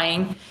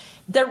drawing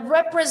that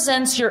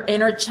represents your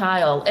inner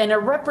child, and it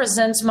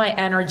represents my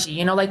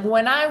energy. Like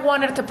when I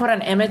wanted to put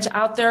an image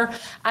out there,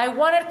 I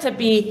wanted to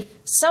be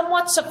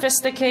somewhat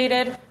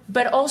sophisticated,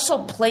 but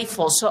also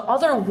playful, so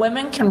other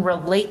women can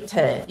relate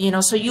to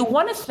it. So you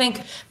want to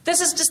think,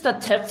 this is just a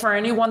tip for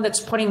anyone that's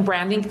putting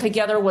branding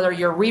together, whether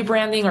you're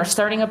rebranding or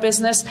starting a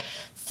business.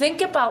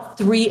 Think about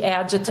 3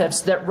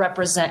 adjectives that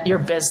represent your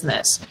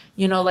business.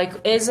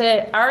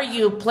 Are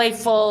you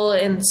playful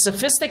and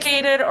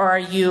sophisticated, or are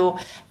you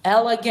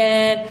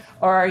elegant,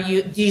 or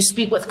do you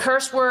speak with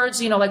curse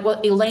words? Like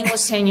what Elaine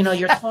was saying,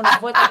 your tone of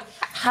voice.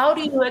 How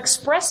do you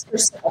express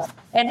yourself,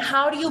 and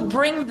how do you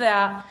bring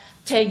that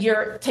to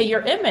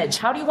your image?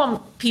 How do you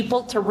want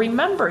people to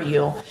remember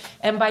you?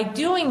 And by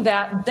doing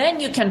that,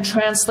 then you can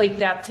translate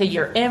that to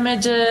your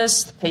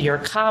images, to your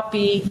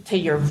copy, to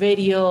your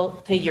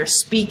video, to your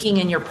speaking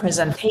and your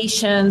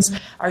presentations.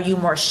 Are you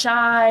more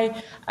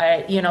shy?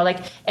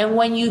 And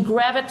when you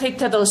gravitate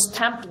to those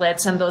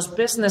templates and those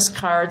business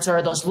cards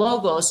or those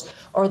logos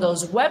or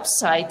those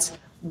websites,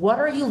 what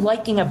are you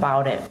liking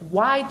about it?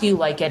 Why do you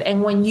like it?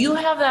 And when you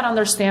have that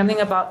understanding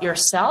about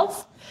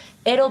yourself,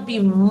 it'll be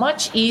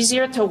much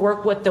easier to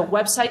work with the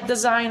website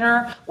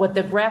designer, with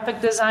the graphic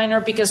designer,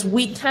 because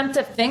we tend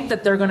to think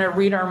that they're going to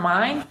read our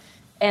mind,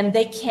 and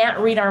they can't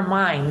read our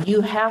mind.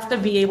 You have to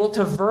be able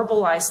to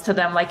verbalize to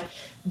them, like,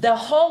 the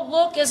whole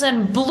look is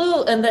in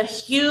blue and the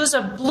hues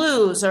of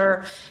blues,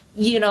 or,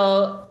 we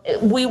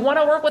want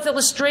to work with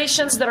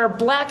illustrations that are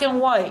black and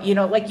white.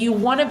 You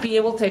want to be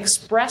able to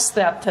express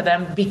that to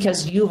them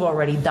because you've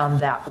already done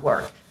that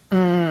work.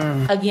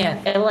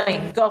 Again,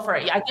 Elaine, go for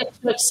it. I get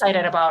too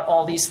excited about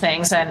all these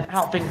things and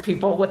helping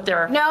people with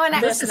their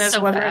business,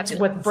 whether it's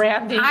with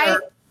branding.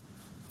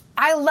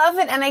 I love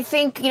it. And I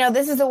think,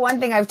 this is the one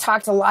thing I've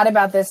talked a lot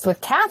about this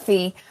with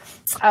Kathy,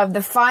 of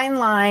the fine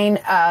line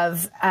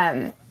of,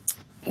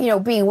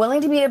 being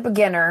willing to be a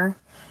beginner,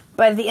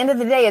 but at the end of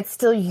the day, it's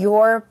still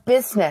your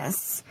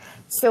business.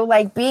 So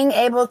being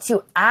able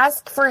to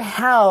ask for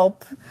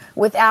help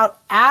without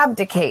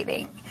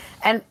abdicating.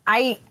 And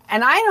I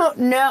don't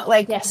know,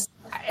 yes.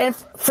 And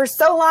for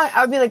so long,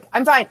 I would be like,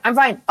 I'm fine.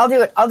 I'll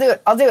do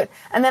it.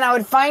 And then I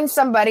would find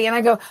somebody and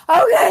I go,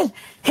 oh, good,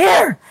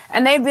 here.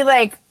 And they'd be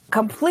like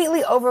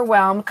completely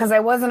overwhelmed because I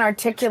wasn't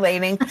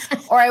articulating,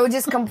 or I would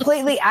just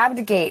completely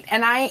abdicate.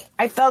 And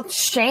I felt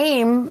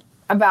shame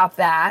about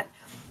that.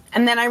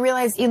 And then I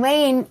realized,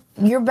 Elaine,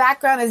 your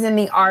background is in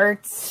the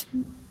arts,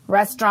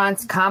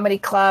 restaurants, comedy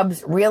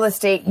clubs, real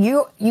estate.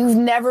 You've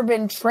never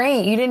been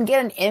trained. You didn't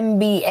get an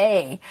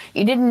MBA.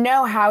 You didn't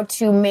know how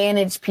to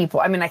manage people.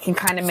 I mean, I can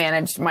kind of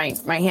manage my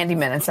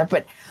handyman and stuff,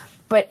 but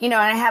and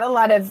I had a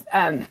lot of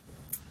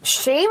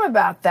shame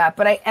about that.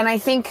 But I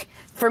think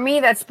for me,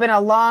 that's been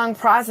a long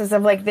process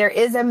of there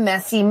is a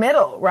messy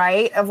middle,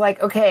 right? Of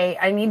okay,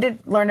 I need to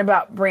learn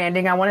about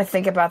branding. I want to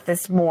think about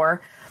this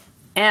more.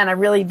 and I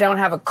really don't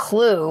have a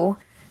clue.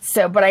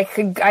 So, but I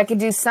could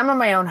do some of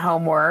my own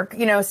homework,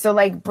 you know, so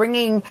like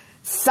bringing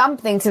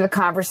something to the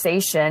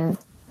conversation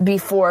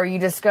before you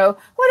just go,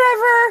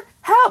 whatever,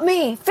 help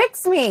me,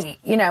 fix me,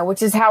 you know,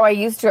 which is how I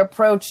used to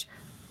approach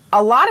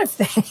a lot of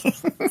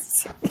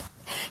things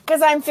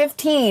because I'm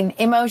 15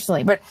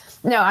 emotionally, but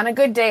no, on a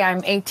good day,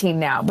 I'm 18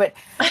 now, but,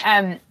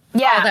 yeah.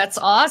 Oh, that's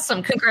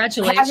awesome.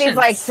 Congratulations. Kathy's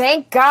like,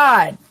 thank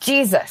God,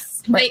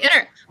 Jesus.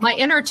 My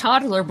inner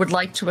toddler would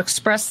like to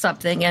express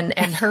something, and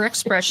her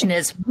expression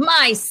is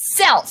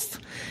myself,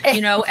 you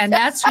know, and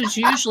that's who's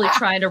usually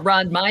trying to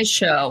run my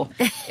show,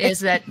 is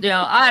that, you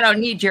know, I don't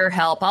need your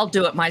help. I'll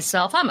do it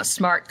myself. I'm a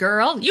smart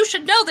girl. You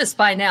should know this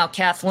by now,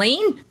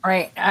 Kathleen.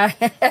 Right.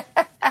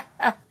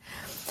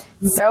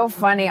 So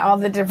funny, all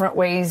the different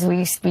ways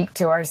we speak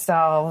to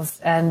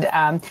ourselves. And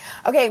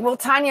okay, well,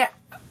 Tanya,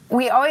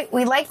 we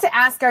like to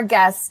ask our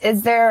guests,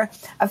 is there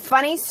a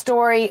funny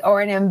story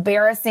or an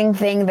embarrassing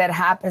thing that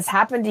has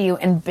happened to you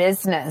in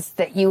business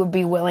that you would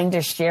be willing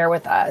to share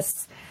with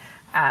us?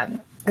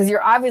 Because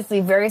you're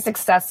obviously very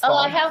successful. Oh,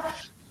 I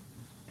have.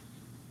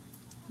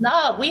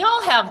 No, we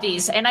all have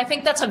these. And I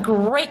think that's a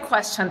great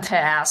question to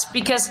ask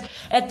because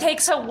it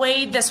takes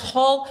away this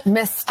whole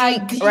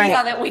mystique, idea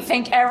right, that we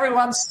think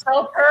everyone's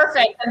so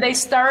perfect and they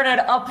started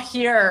up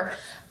here.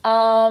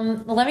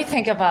 Let me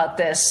think about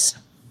this.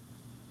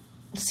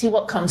 See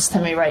what comes to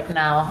me right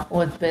now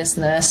with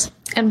business.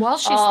 And while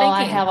she's thinking,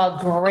 I have a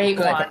great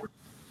one.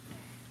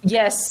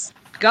 Yes,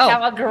 go. I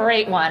have a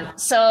great one.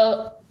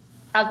 So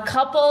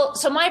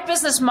my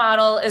business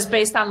model is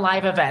based on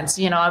live events.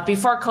 You know,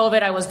 before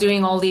COVID, I was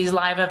doing all these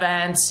live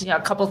events, you know,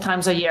 a couple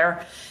times a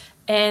year.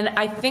 And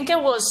I think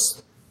it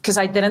was because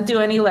I didn't do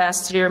any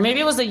last year. Maybe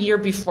it was the year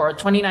before,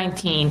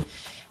 2019,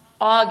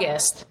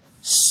 August,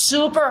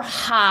 super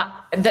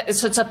hot.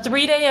 So it's a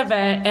 3-day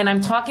event and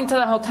I'm talking to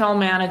the hotel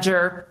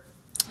manager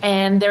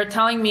and they're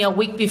telling me a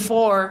week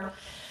before,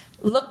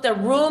 look, the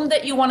room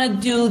that you want to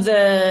do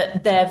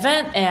the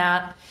event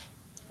at,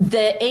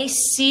 the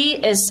AC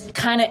is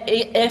kind of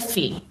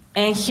iffy.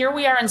 And here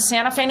we are in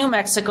Santa Fe, New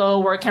Mexico,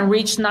 where it can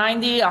reach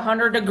 90,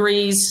 100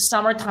 degrees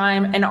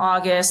summertime in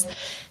August.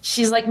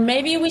 She's like,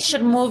 maybe we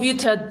should move you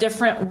to a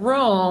different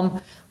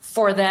room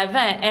for the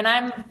event. And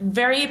I'm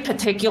very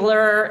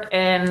particular,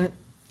 and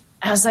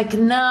I was like,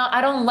 no,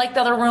 I don't like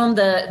the other room.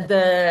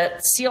 The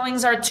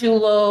ceilings are too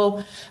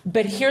low,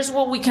 but here's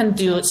what we can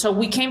do. So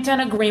we came to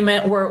an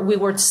agreement where we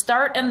would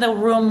start in the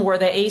room where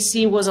the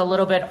AC was a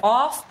little bit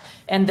off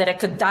and that it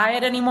could die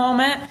at any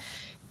moment.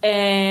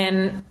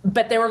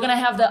 But they were going to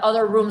have the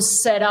other rooms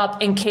set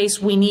up in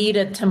case we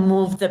needed to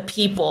move the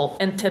people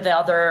into the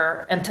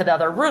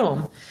other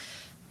room.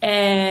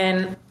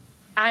 And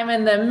I'm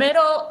in the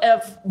middle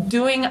of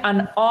doing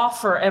an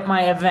offer at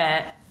my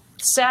event.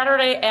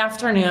 Saturday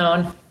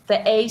afternoon,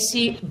 the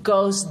AC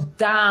goes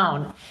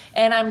down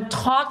and I'm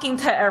talking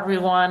to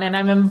everyone and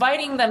I'm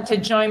inviting them to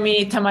join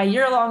me to my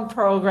year-long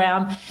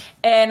program.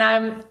 And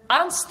I'm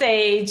on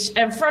stage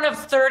in front of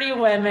 30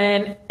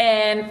 women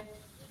and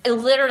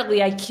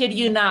literally, I kid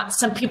you not,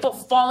 some people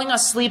falling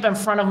asleep in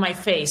front of my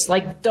face,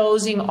 like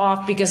dozing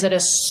off because it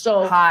is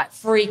so hot,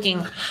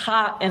 freaking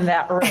hot in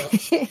that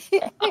room.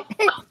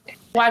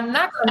 Well, I'm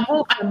not going to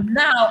move them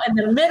now in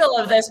the middle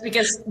of this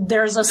because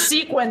there's a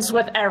sequence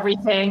with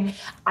everything.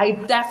 I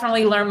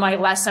definitely learned my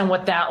lesson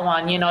with that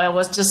one. You know, it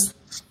was just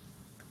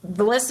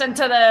listen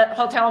to the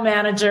hotel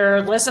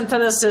manager, listen to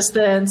the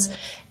assistants.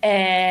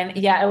 And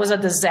yeah, it was a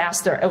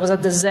disaster. It was a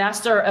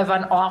disaster of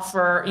an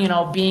offer, you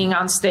know, being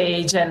on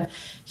stage. And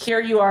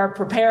here you are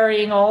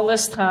preparing all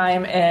this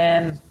time.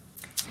 And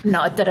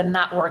no, it did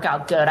not work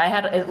out good. I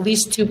had at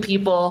least 2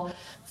 people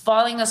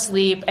falling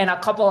asleep and a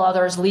couple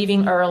others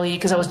leaving early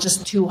because it was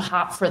just too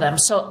hot for them.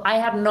 So I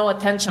had no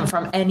attention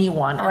from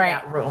anyone in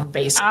that room,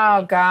 basically.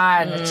 Oh,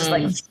 God. It's just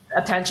like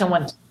attention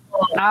went.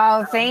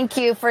 Oh, thank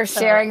you for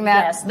sharing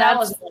that.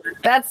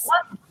 Yes,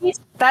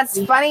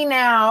 that's funny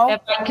now.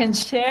 If I can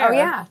share. Oh,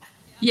 yeah.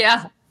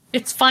 Yeah.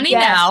 It's funny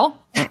now,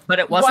 but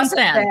it wasn't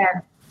then.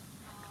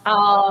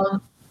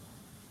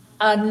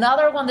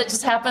 Another one that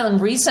just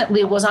happened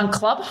recently was on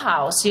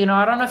Clubhouse. You know,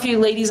 I don't know if you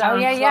ladies are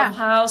on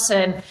Clubhouse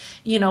and,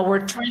 you know, we're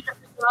trying to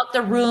figure out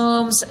the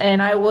rooms.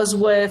 And I was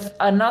with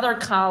another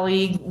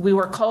colleague. We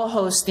were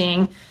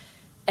co-hosting.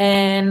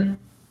 And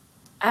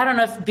I don't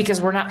know if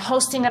because we're not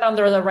hosting it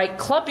under the right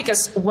club,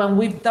 because when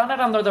we've done it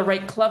under the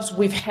right clubs,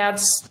 we've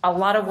had a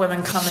lot of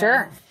women come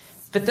in.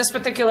 But this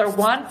particular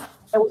one,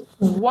 it was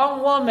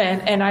one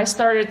woman, and I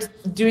started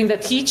doing the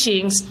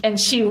teachings, and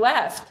she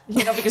left,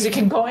 you know, because you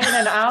can go in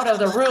and out of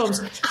the rooms.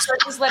 So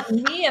it just let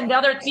me and the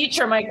other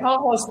teacher, my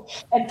co-host,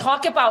 and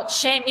talk about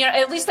shame. You know,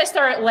 at least I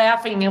started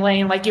laughing,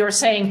 Elaine, like you were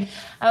saying.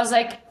 I was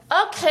like,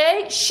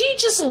 okay, she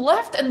just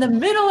left in the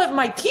middle of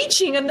my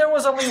teaching, and there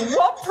was only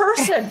one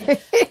person.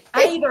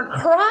 I either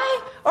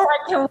cry or I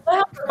can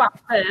laugh about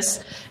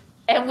this.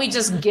 And we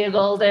just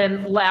giggled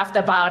and laughed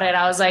about it.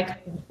 I was like,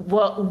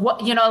 well,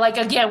 what, you know, like,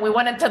 again, we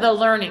went into the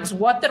learnings.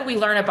 What did we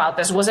learn about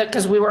this? Was it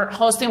because we weren't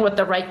hosting with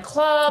the right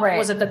club? Right.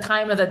 Was it the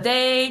time of the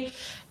day?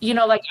 You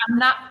know, like,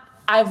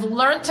 I've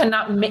learned to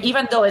not,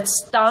 even though it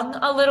stung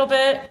a little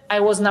bit, I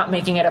was not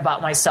making it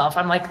about myself.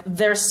 I'm like,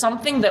 there's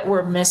something that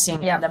we're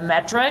missing in the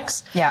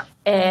metrics. Yeah.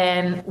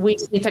 And we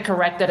need to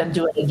correct it and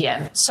do it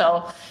again.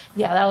 So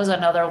yeah, that was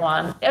another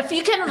one. If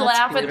you can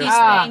laugh at these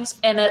things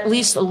and at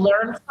least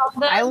learn from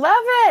them. I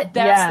love it.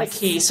 That's the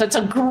key. So it's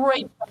a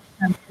great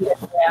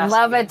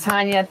love it,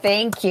 Tanya.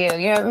 Thank you.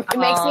 You know, it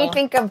makes me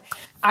think of,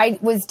 I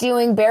was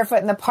doing Barefoot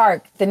in the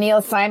Park, the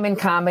Neil Simon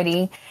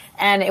comedy,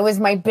 and it was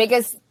my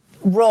biggest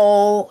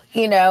role,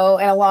 you know,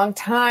 in a long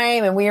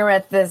time. And we were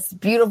at this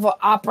beautiful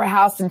opera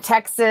house in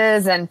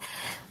Texas, and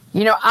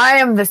you know, I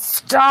am the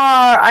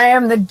star. I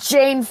am the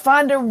Jane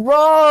Fonda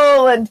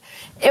role. And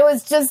it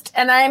was just,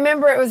 and I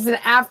remember it was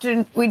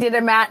after we did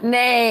a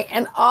matinee,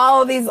 and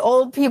all of these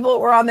old people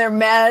were on their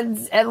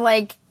meds, and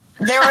like,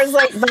 there was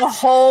like the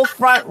whole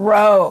front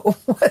row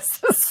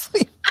was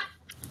asleep.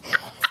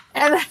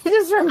 And I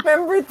just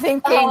remember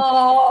thinking,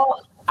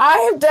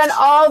 I have done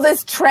all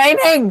this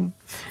training.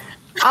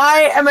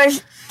 I am a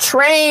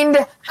trained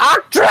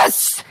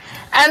actress,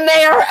 and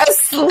they are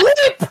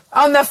asleep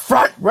on the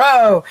front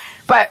row.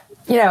 But,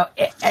 you know,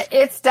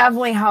 it's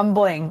definitely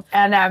humbling.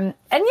 And yeah,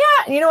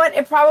 you know what?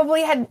 It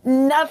probably had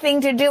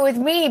nothing to do with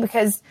me,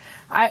 because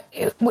I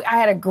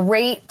had a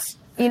great,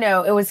 you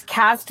know, it was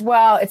cast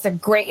well.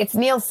 It's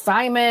Neil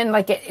Simon.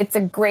 Like it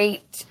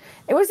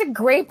was a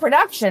great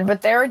production,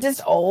 but they were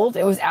just old.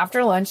 It was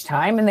after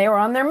lunchtime and they were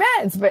on their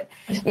meds. But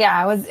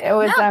yeah, it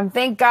was,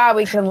 thank God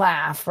we can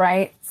laugh,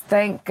 right?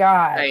 Thank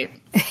God. Right.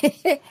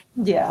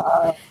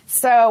 Yeah.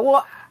 So,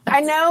 well, I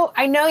know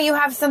you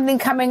have something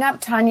coming up,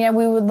 Tanya.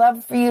 We would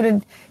love for you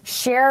to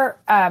share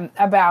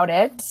about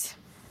it.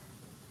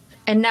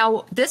 And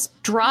now this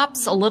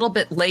drops a little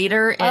bit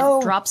later.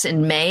 It drops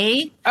in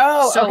May.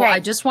 So okay. I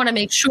just want to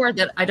make sure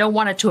that I don't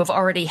want it to have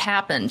already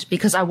happened,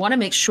 because I want to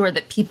make sure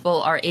that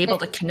people are able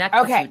to connect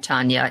with you,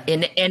 Tanya,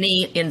 in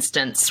any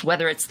instance,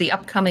 whether it's the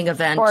upcoming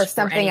event or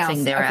something anything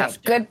else. thereafter.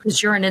 Okay, good.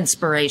 Because you're an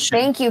inspiration.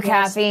 Thank you,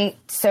 Kathy.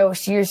 So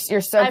you're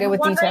so good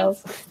with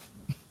details.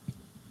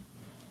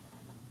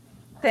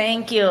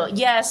 Thank you.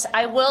 Yes,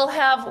 I will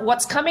have,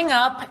 what's coming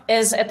up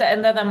is at the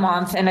end of the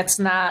month, and it's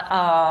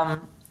not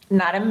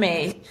in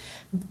May.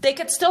 They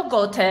could still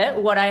go to it.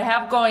 What I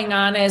have going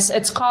on is,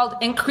 it's called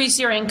Increase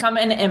Your Income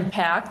and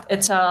Impact.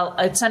 It's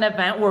an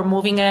event. We're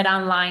moving it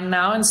online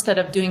now instead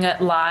of doing it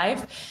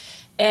live.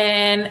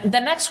 And the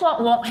next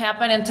one won't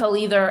happen until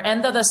either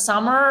end of the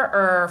summer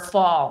or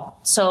fall.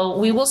 So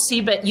we will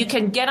see, but you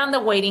can get on the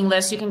waiting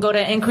list. You can go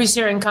to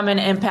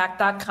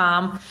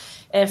increaseyourincomeandimpact.com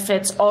if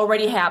it's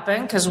already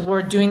happened, because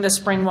we're doing the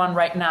spring one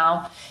right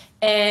now.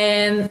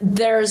 And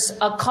there's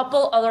a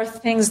couple other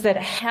things that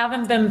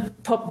haven't been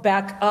put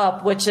back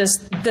up, which is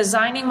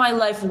Designing My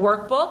Life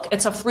Workbook.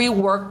 It's a free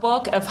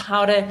workbook of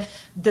how to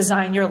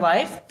design your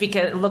life,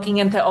 because looking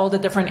into all the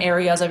different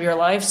areas of your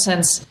life,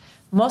 since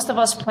most of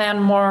us plan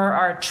more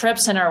our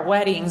trips and our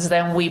weddings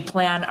than we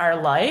plan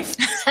our life.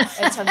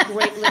 It's a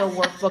great little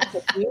workbook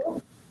to do.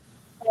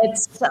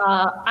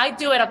 I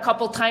do it a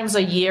couple times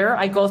a year.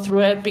 I go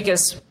through it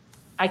because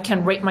I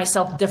can rate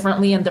myself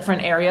differently in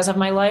different areas of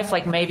my life.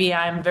 Like maybe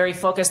I'm very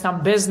focused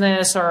on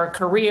business or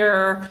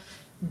career,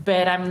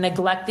 but I'm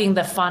neglecting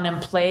the fun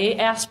and play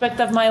aspect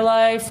of my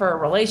life, or a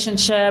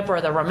relationship, or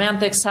the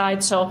romantic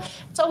side. So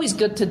it's always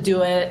good to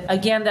do it.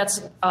 Again,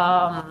 that's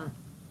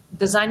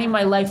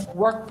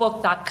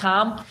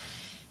designingmylifeworkbook.com.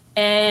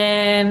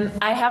 And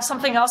I have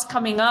something else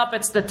coming up.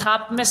 It's the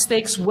top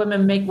mistakes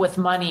women make with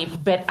money,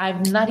 but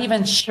I'm not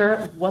even sure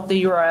what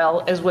the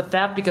URL is with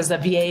that, because the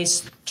VA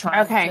is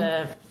trying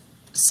to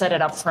set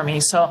it up for me.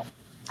 So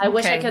I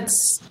wish I could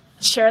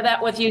share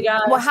that with you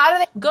guys. Well, how do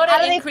they go to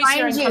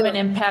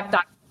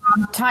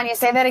increaseyourincomeandimpact.com? Tanya,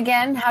 say that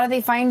again. How do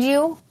they find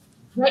you?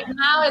 Right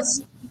now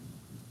it's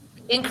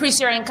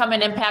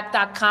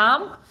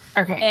increaseyourincomeandimpact.com.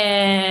 Okay.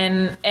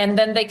 And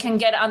then they can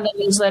get on the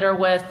newsletter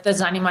with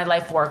Designing My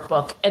Life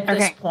Workbook at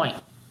this point.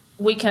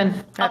 We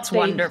can That's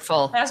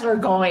wonderful. As we're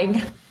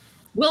going.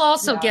 We'll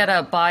also get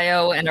a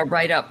bio and a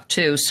write-up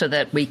too, so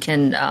that we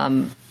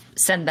can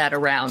send that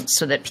around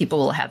so that people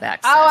will have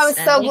access. Oh, I'm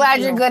so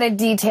glad you're good at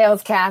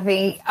details,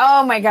 Kathy.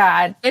 Oh my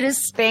God. It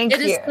is. Thank you.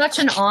 It is such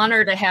an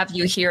honor to have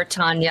you here,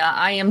 Tanya.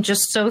 I am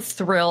just so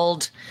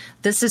thrilled.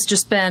 This has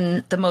just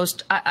been the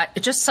most,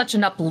 just such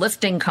an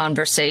uplifting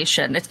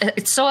conversation.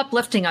 It's so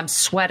uplifting. I'm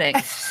sweating,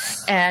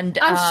 and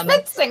I'm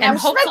schwitzing. I'm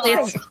hopefully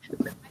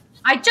schwitzing.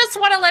 I just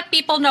want to let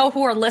people know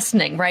who are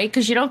listening, right?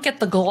 Because you don't get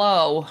the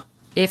glow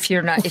if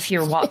you're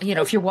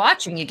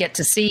watching. You get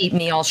to see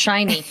me all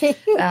shiny.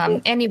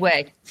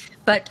 Anyway,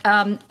 but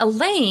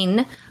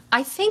Elaine,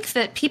 I think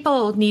that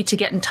people need to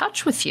get in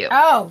touch with you.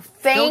 Oh,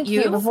 thank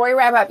you. Before we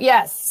wrap up,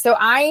 yes. So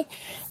I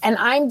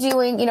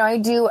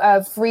do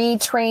a free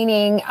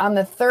training on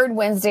the third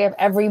Wednesday of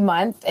every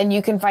month, and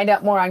you can find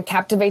out more on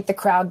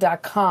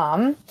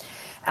captivatethecrowd.com.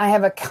 I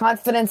have a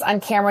confidence on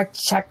camera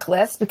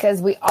checklist,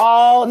 because we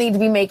all need to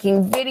be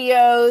making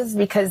videos,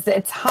 because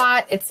it's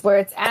hot, it's where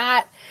it's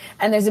at,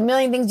 and there's a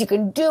million things you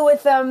can do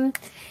with them.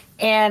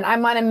 And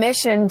I'm on a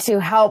mission to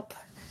help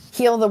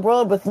heal the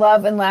world with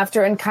love and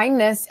laughter and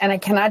kindness, and I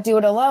cannot do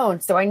it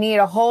alone. So I need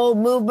a whole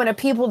movement of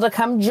people to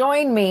come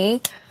join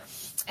me.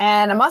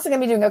 And I'm also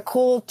going to be doing a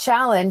cool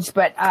challenge.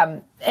 But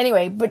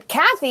anyway, but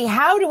Kathy,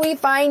 how do we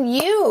find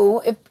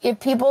you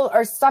if people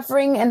are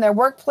suffering in their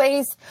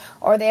workplace,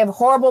 or they have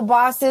horrible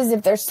bosses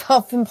if they're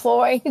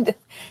self-employed?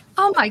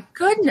 Oh my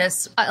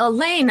goodness,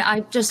 Elaine,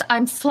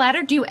 I'm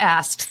flattered you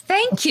asked.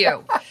 Thank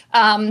you.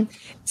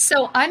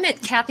 So I'm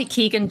at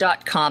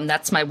KathyKeegan.com.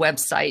 That's my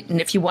website.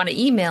 And if you want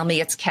to email me,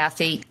 it's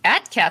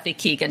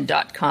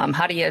Kathy@KathyKeegan.com.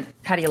 How do you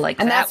like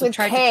and that? That's with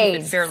Try to keep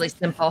it fairly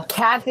simple.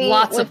 Kathy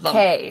Lots with of them.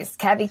 K's.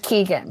 Kathy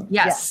Keegan.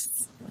 Yes.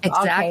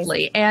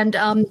 Exactly. Okay.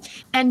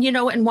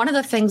 And one of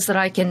the things that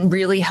I can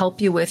really help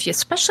you with,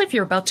 especially if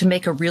you're about to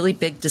make a really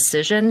big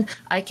decision,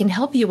 I can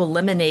help you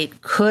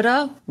eliminate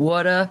coulda,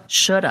 woulda,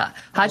 shoulda.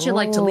 How'd you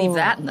like to leave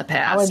that in the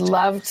past? I would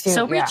love to.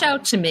 So reach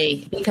out to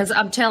me, because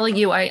I'm telling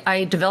you,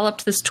 I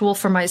developed this tool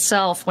for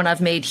myself when I've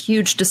made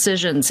huge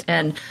decisions,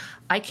 and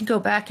I can go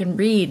back and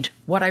read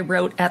what I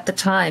wrote at the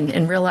time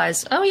and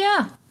realize, oh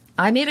yeah,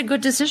 I made a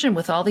good decision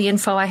with all the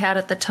info I had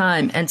at the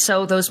time. And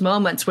so those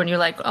moments when you're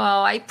like,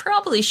 oh, I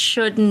probably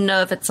shouldn't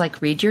have, it's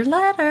like, read your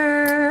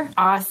letter.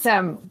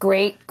 Awesome.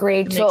 Great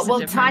tool.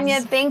 Well, Tanya,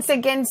 thanks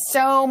again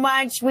so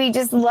much. We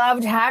just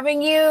loved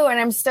having you, and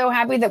I'm so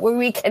happy that we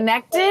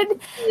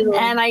reconnected.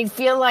 And I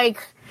feel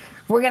like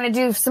we're going to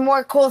do some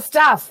more cool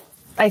stuff.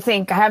 I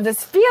think I have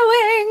this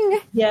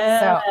feeling.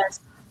 Yes. So.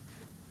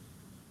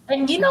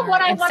 And you know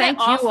what I want to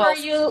offer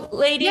you,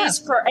 ladies, Yeah.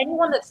 for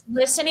anyone that's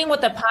listening with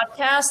the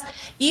podcast,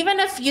 even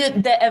if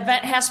the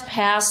event has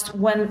passed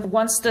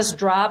once this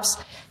drops,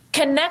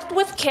 connect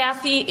with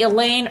Kathy,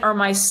 Elaine, or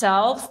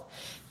myself,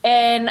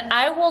 and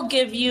I will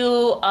give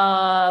you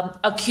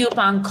a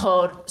coupon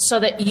code so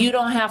that you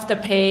don't have to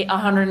pay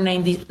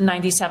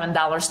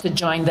 $197 to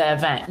join the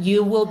event.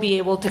 You will be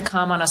able to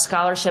come on a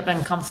scholarship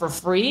and come for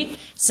free,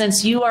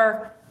 since you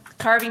are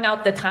carving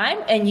out the time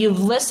and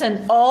you've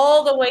listened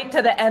all the way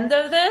to the end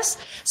of this.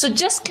 So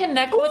just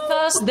connect with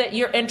us that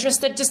you're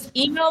interested. Just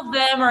email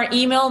them or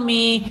email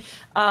me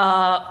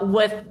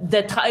with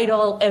the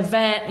title,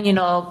 event,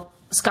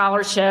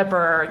 scholarship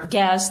or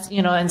guest,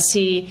 and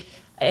see,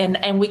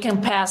 and we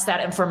can pass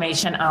that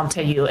information on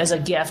to you as a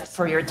gift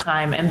for your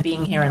time and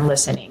being here and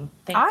listening.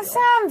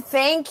 Awesome.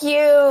 Thank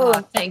you.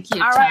 Thank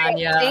you, All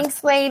Tanya. right.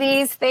 Thanks,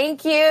 ladies.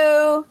 Thank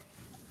you.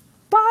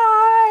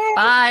 Bye.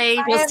 Bye.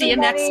 We'll Bye, see you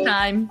everybody. next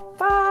time.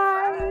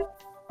 Bye.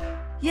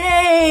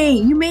 Yay!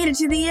 You made it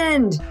to the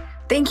end.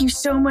 Thank you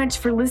so much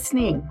for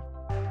listening.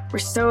 We're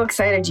so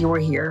excited you were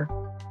here.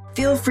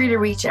 Feel free to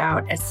reach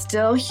out at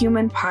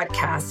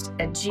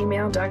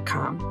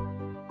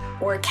stillhumanpodcast@gmail.com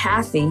or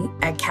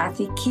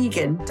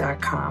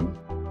Kathy@KathyKeegan.com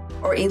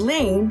or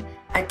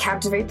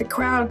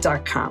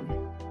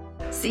Elaine@CaptivateTheCrowd.com.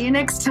 See you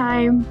next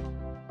time.